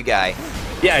WCW guy.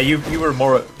 yeah, you were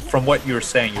more from what you were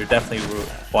saying. You definitely were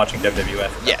watching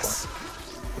WWF. Yes.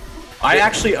 I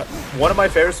actually one of my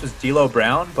favorites was D'Lo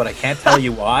Brown, but I can't tell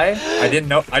you why. I don't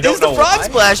know This is the frog why.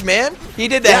 splash, man. He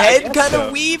did the Yeah, I head guess kind so.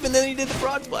 of weave, and then he did the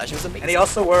frog splash. It was amazing. And he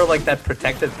also wore like that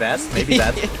protective vest. Maybe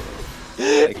that's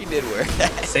He did wear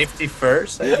that. safety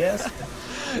first, I guess.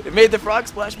 It made the frog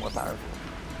splash more powerful.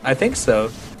 I think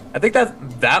so. I think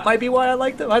that might be why I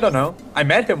liked him. I don't know. I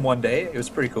met him one day. It was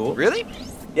pretty cool. Really?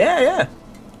 Yeah.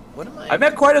 What am I? I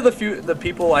met quite the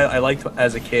people I liked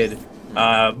as a kid.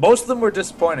 Most of them were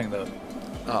disappointing though.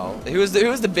 Oh, who was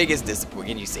the biggest disappointment?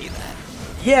 Can you say that?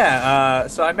 Yeah.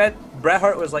 So I met Bret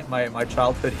Hart was like my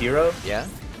childhood hero. Yeah.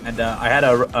 And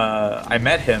I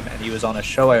met him and he was on a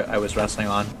show I was wrestling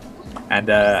on. And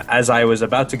as I was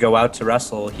about to go out to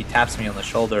wrestle, he taps me on the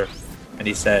shoulder and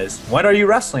he says, "When are you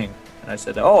wrestling?" And I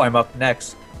said, "Oh, I'm up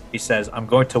next." He says, "I'm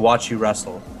going to watch you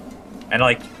wrestle." And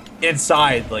like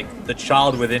inside, like the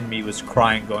child within me was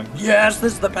crying, going, "Yes,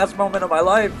 this is the best moment of my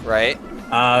life." Right.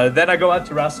 Then I go out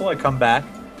to wrestle. I come back,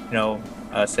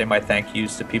 say my thank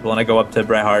yous to people, and I go up to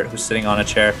Bret Hart, who's sitting on a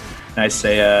chair, and I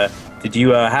say, "Did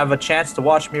you have a chance to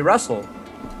watch me wrestle?"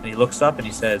 And he looks up and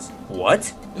he says,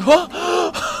 "What?"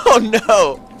 Oh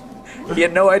no! He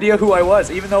had no idea who I was,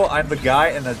 even though I'm the guy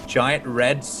in a giant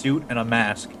red suit and a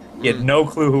mask. He had no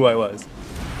clue who I was.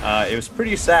 It was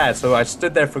pretty sad, so I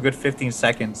stood there for a good 15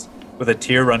 seconds with a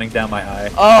tear running down my eye.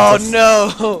 Oh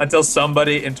no! Until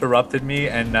somebody interrupted me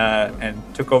and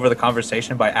took over the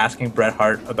conversation by asking Bret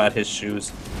Hart about his shoes.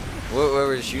 What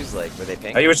were his shoes like? Were they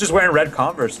pink? He was just wearing red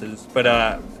Converses, but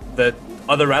the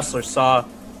other wrestlers saw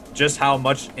just how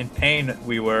much in pain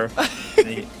we were,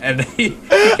 and he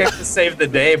came to save the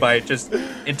day by just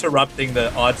interrupting the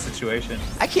odd situation.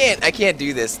 I can't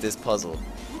do this puzzle.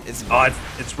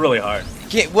 It's really hard.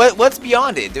 What's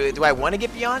beyond it? Do I want to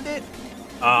get beyond it?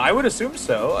 I would assume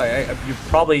so. You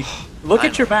probably look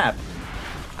at your map.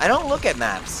 I don't look at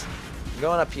maps. I'm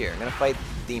going up here. I'm gonna fight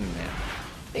Demon Man.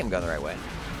 I think I'm going the right way.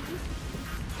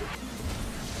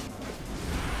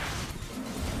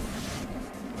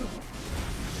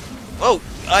 Whoa!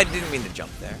 I didn't mean to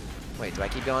jump there. Wait, do I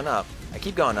keep going up? I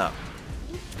keep going up.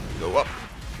 Go up.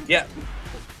 Yeah.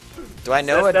 Do I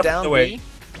know a down B?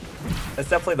 That's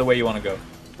definitely the way you want to go.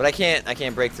 But I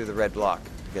can't break through the red block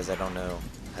because I don't know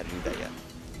how to do that yet.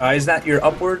 Is that your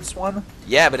upwards one?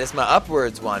 Yeah, but it's my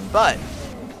upwards one. But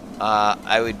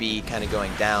I would be kind of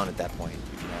going down at that point. You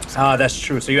know what I'm saying? That's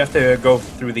true. So you have to go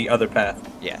through the other path.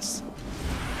 Yes.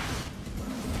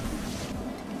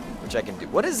 Which I can do.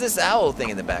 What is this owl thing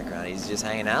in the background? He's just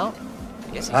hanging out?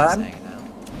 I guess he's just hanging out.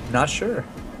 Not sure.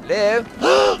 Hello?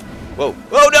 Whoa.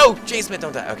 Oh no! JSmith,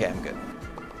 don't die. Okay, I'm good.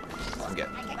 I'm good.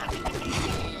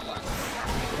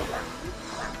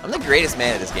 I'm the greatest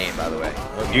man at this game, by the way.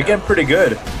 You're getting pretty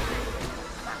good.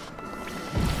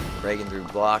 Breaking through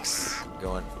blocks.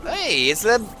 Going. Hey, it's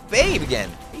the babe again.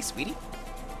 Hey, sweetie.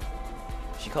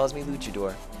 She calls me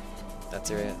Luchador. That's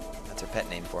her pet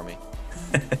name for me.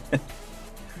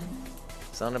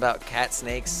 Something about cat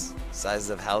snakes,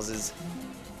 sizes of houses.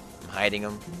 I'm hiding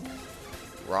them.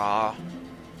 Raw.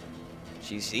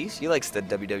 She likes the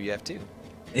WWF too.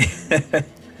 I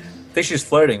think she's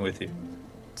flirting with you.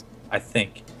 I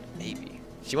think. Maybe.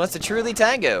 She wants to truly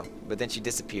tango, but then she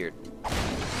disappeared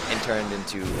and turned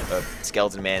into a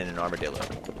skeleton man and an armadillo.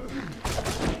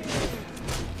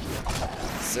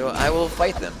 So I will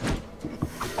fight them.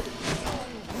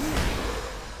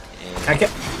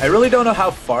 I really don't know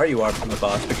how far you are from the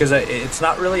boss because it's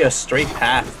not really a straight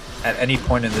path at any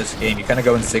point in this game. You kind of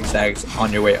go in zigzags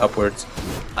on your way upwards.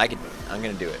 I'm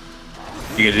gonna do it.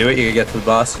 You gonna do it? You gonna get to the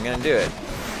boss? I'm gonna do it.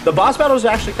 The boss battles are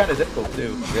actually kind of difficult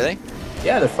too. Really?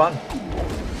 Yeah, they're fun.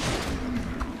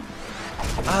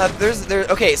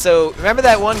 Okay, so remember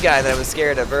that one guy that I was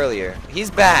scared of earlier?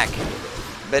 He's back,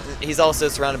 but he's also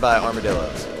surrounded by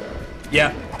armadillos.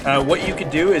 Yeah. What you could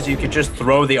do is you could just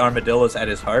throw the armadillos at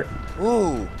his heart.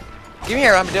 Ooh. Give me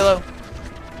here, armadillo.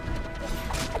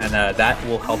 And that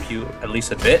will help you at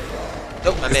least a bit.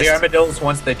 Nope, I missed. The armadillos,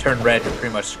 once they turn red, you're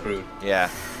pretty much screwed. Yeah.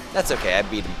 That's okay, I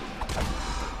beat him.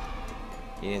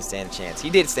 He didn't stand a chance. He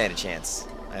did stand a chance.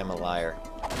 I am a liar.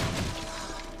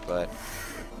 But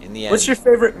in the end... What's your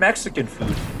favorite Mexican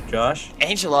food, Josh?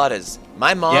 Enchiladas.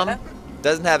 My mom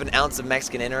doesn't have an ounce of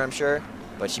Mexican in her, I'm sure,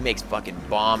 but she makes fucking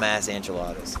bomb-ass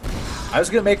enchiladas. I was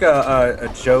going to make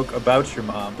a joke about your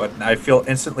mom, but I feel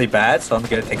instantly bad, so I'm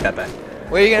going to take that back.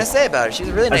 What are you going to say about her? She's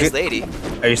a really nice lady.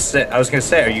 I was going to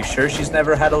say, are you sure she's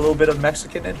never had a little bit of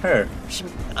Mexican in her?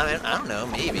 I mean, I don't know,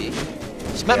 maybe.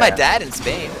 She met my dad in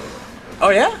Spain. Oh,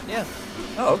 yeah? Yeah.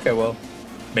 Oh, okay, well,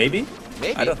 maybe?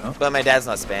 Maybe. I don't know. But my dad's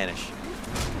not Spanish.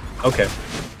 Okay.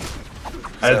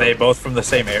 Are they both from the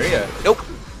same area? Nope.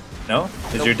 No?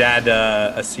 Is your dad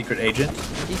a secret agent?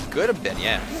 He could have been,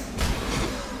 yeah.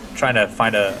 Trying to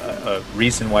find a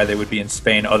reason why they would be in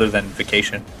Spain other than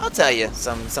vacation. I'll tell you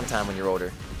sometime when you're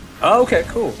older. Oh, okay,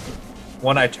 cool.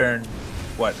 When I turn,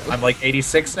 what? I'm like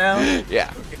 86 now?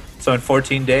 Yeah. So in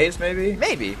 14 days, maybe?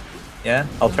 Maybe. Yeah?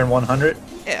 I'll turn 100?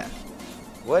 Yeah.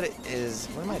 What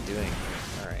am I doing?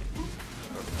 Alright.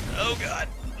 Oh god.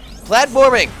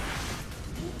 Platforming!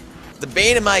 The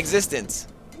bane of my existence.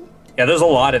 Yeah, there's a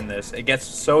lot in this. It gets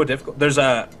so difficult. There's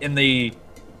in the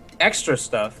extra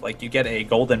stuff, like you get a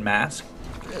golden mask.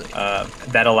 Really?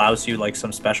 That allows you like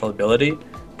some special ability.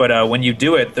 But when you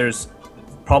do it, there's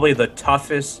probably the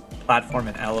toughest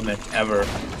platforming element ever.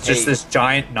 It's just this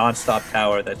giant non-stop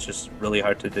tower that's just really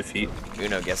hard to defeat.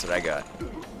 Uno, guess what I got?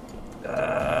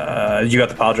 You got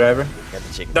the pile driver? Got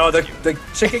the chicken. No, the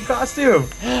chicken costume.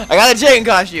 I got the chicken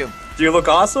costume. Do you look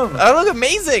awesome? I look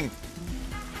amazing.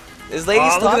 This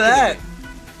lady's look at that.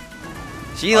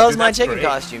 She loves my chicken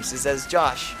costume. She says,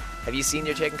 "Josh, have you seen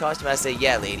your chicken costume?" I say,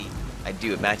 "Yeah, lady. I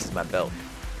do. It matches my belt."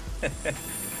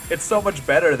 It's so much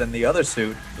better than the other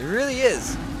suit. It really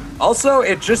is. Also,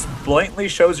 it just blatantly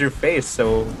shows your face,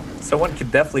 so someone can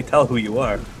definitely tell who you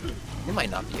are. You might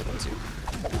not be able to.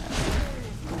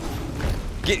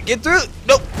 Get through.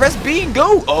 No, press B and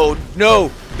go. Oh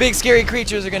no, big scary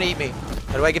creatures are gonna eat me.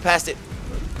 How do I get past it?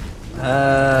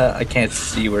 I can't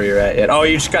see where you're at yet. Oh,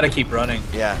 you just gotta keep running.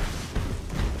 Yeah.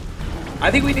 I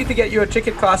think we need to get you a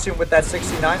chicken costume with that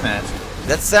 69 mask.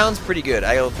 That sounds pretty good.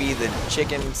 I'll be the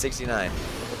chicken 69.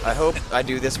 I hope I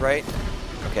do this right.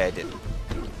 Okay, I did.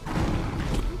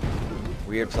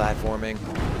 Weird platforming.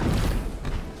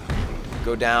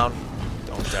 Go down.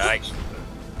 Don't die.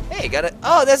 Hey, got it.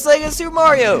 Oh, that's like a Super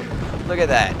Mario. Look at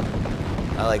that.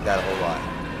 I like that a whole lot.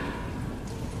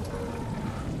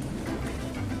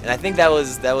 And I think that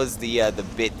was the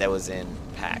bit that was in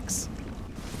PAX.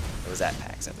 It was at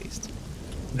PAX at least.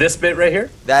 This bit right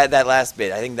here? That last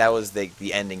bit. I think that was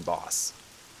the ending boss.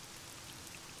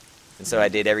 And so I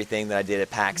did everything that I did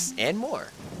at PAX and more,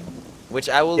 which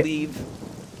I will leave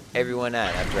everyone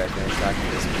at after I finish talking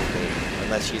to this cool lady,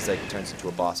 unless she's like turns into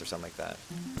a boss or something like that.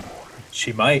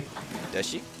 She might. Does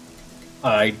she?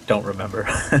 I don't remember.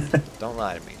 Don't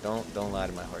lie to me. Don't lie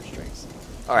to my heartstrings.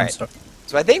 All right. sorry.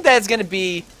 So I think that's gonna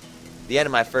be the end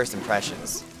of my first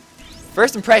impressions.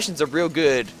 First impressions are real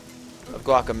good of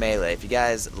Guacamelee. If you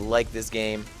guys like this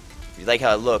game, if you like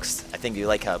how it looks, I think you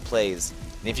like how it plays.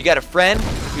 And if you got a friend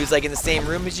who's like in the same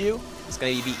room as you, it's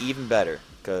gonna be even better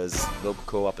because local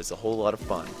co-op is a whole lot of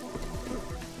fun.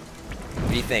 What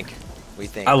do you think? What do you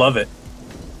think? I love it.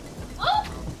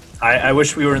 I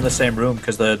wish we were in the same room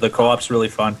because the co-op's really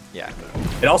fun. Yeah.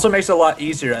 It also makes it a lot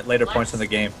easier at later points in the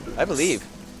game. I believe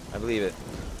it.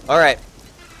 All right.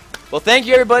 Well, thank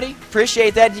you, everybody.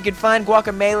 Appreciate that. You can find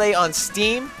Guacamelee on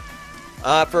Steam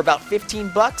for about 15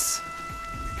 bucks.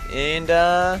 And,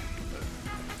 yeah.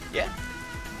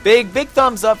 Big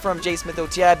thumbs up from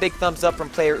JSmithOTI. Big thumbs up from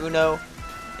Player Uno.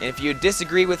 And if you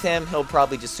disagree with him, he'll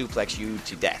probably just suplex you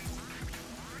to death.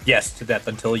 Yes, to death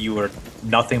until you were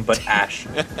nothing but ash.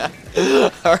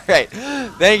 All right.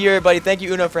 Thank you, everybody. Thank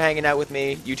you, Uno, for hanging out with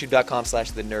me.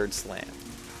 YouTube.com/TheNerdSlam.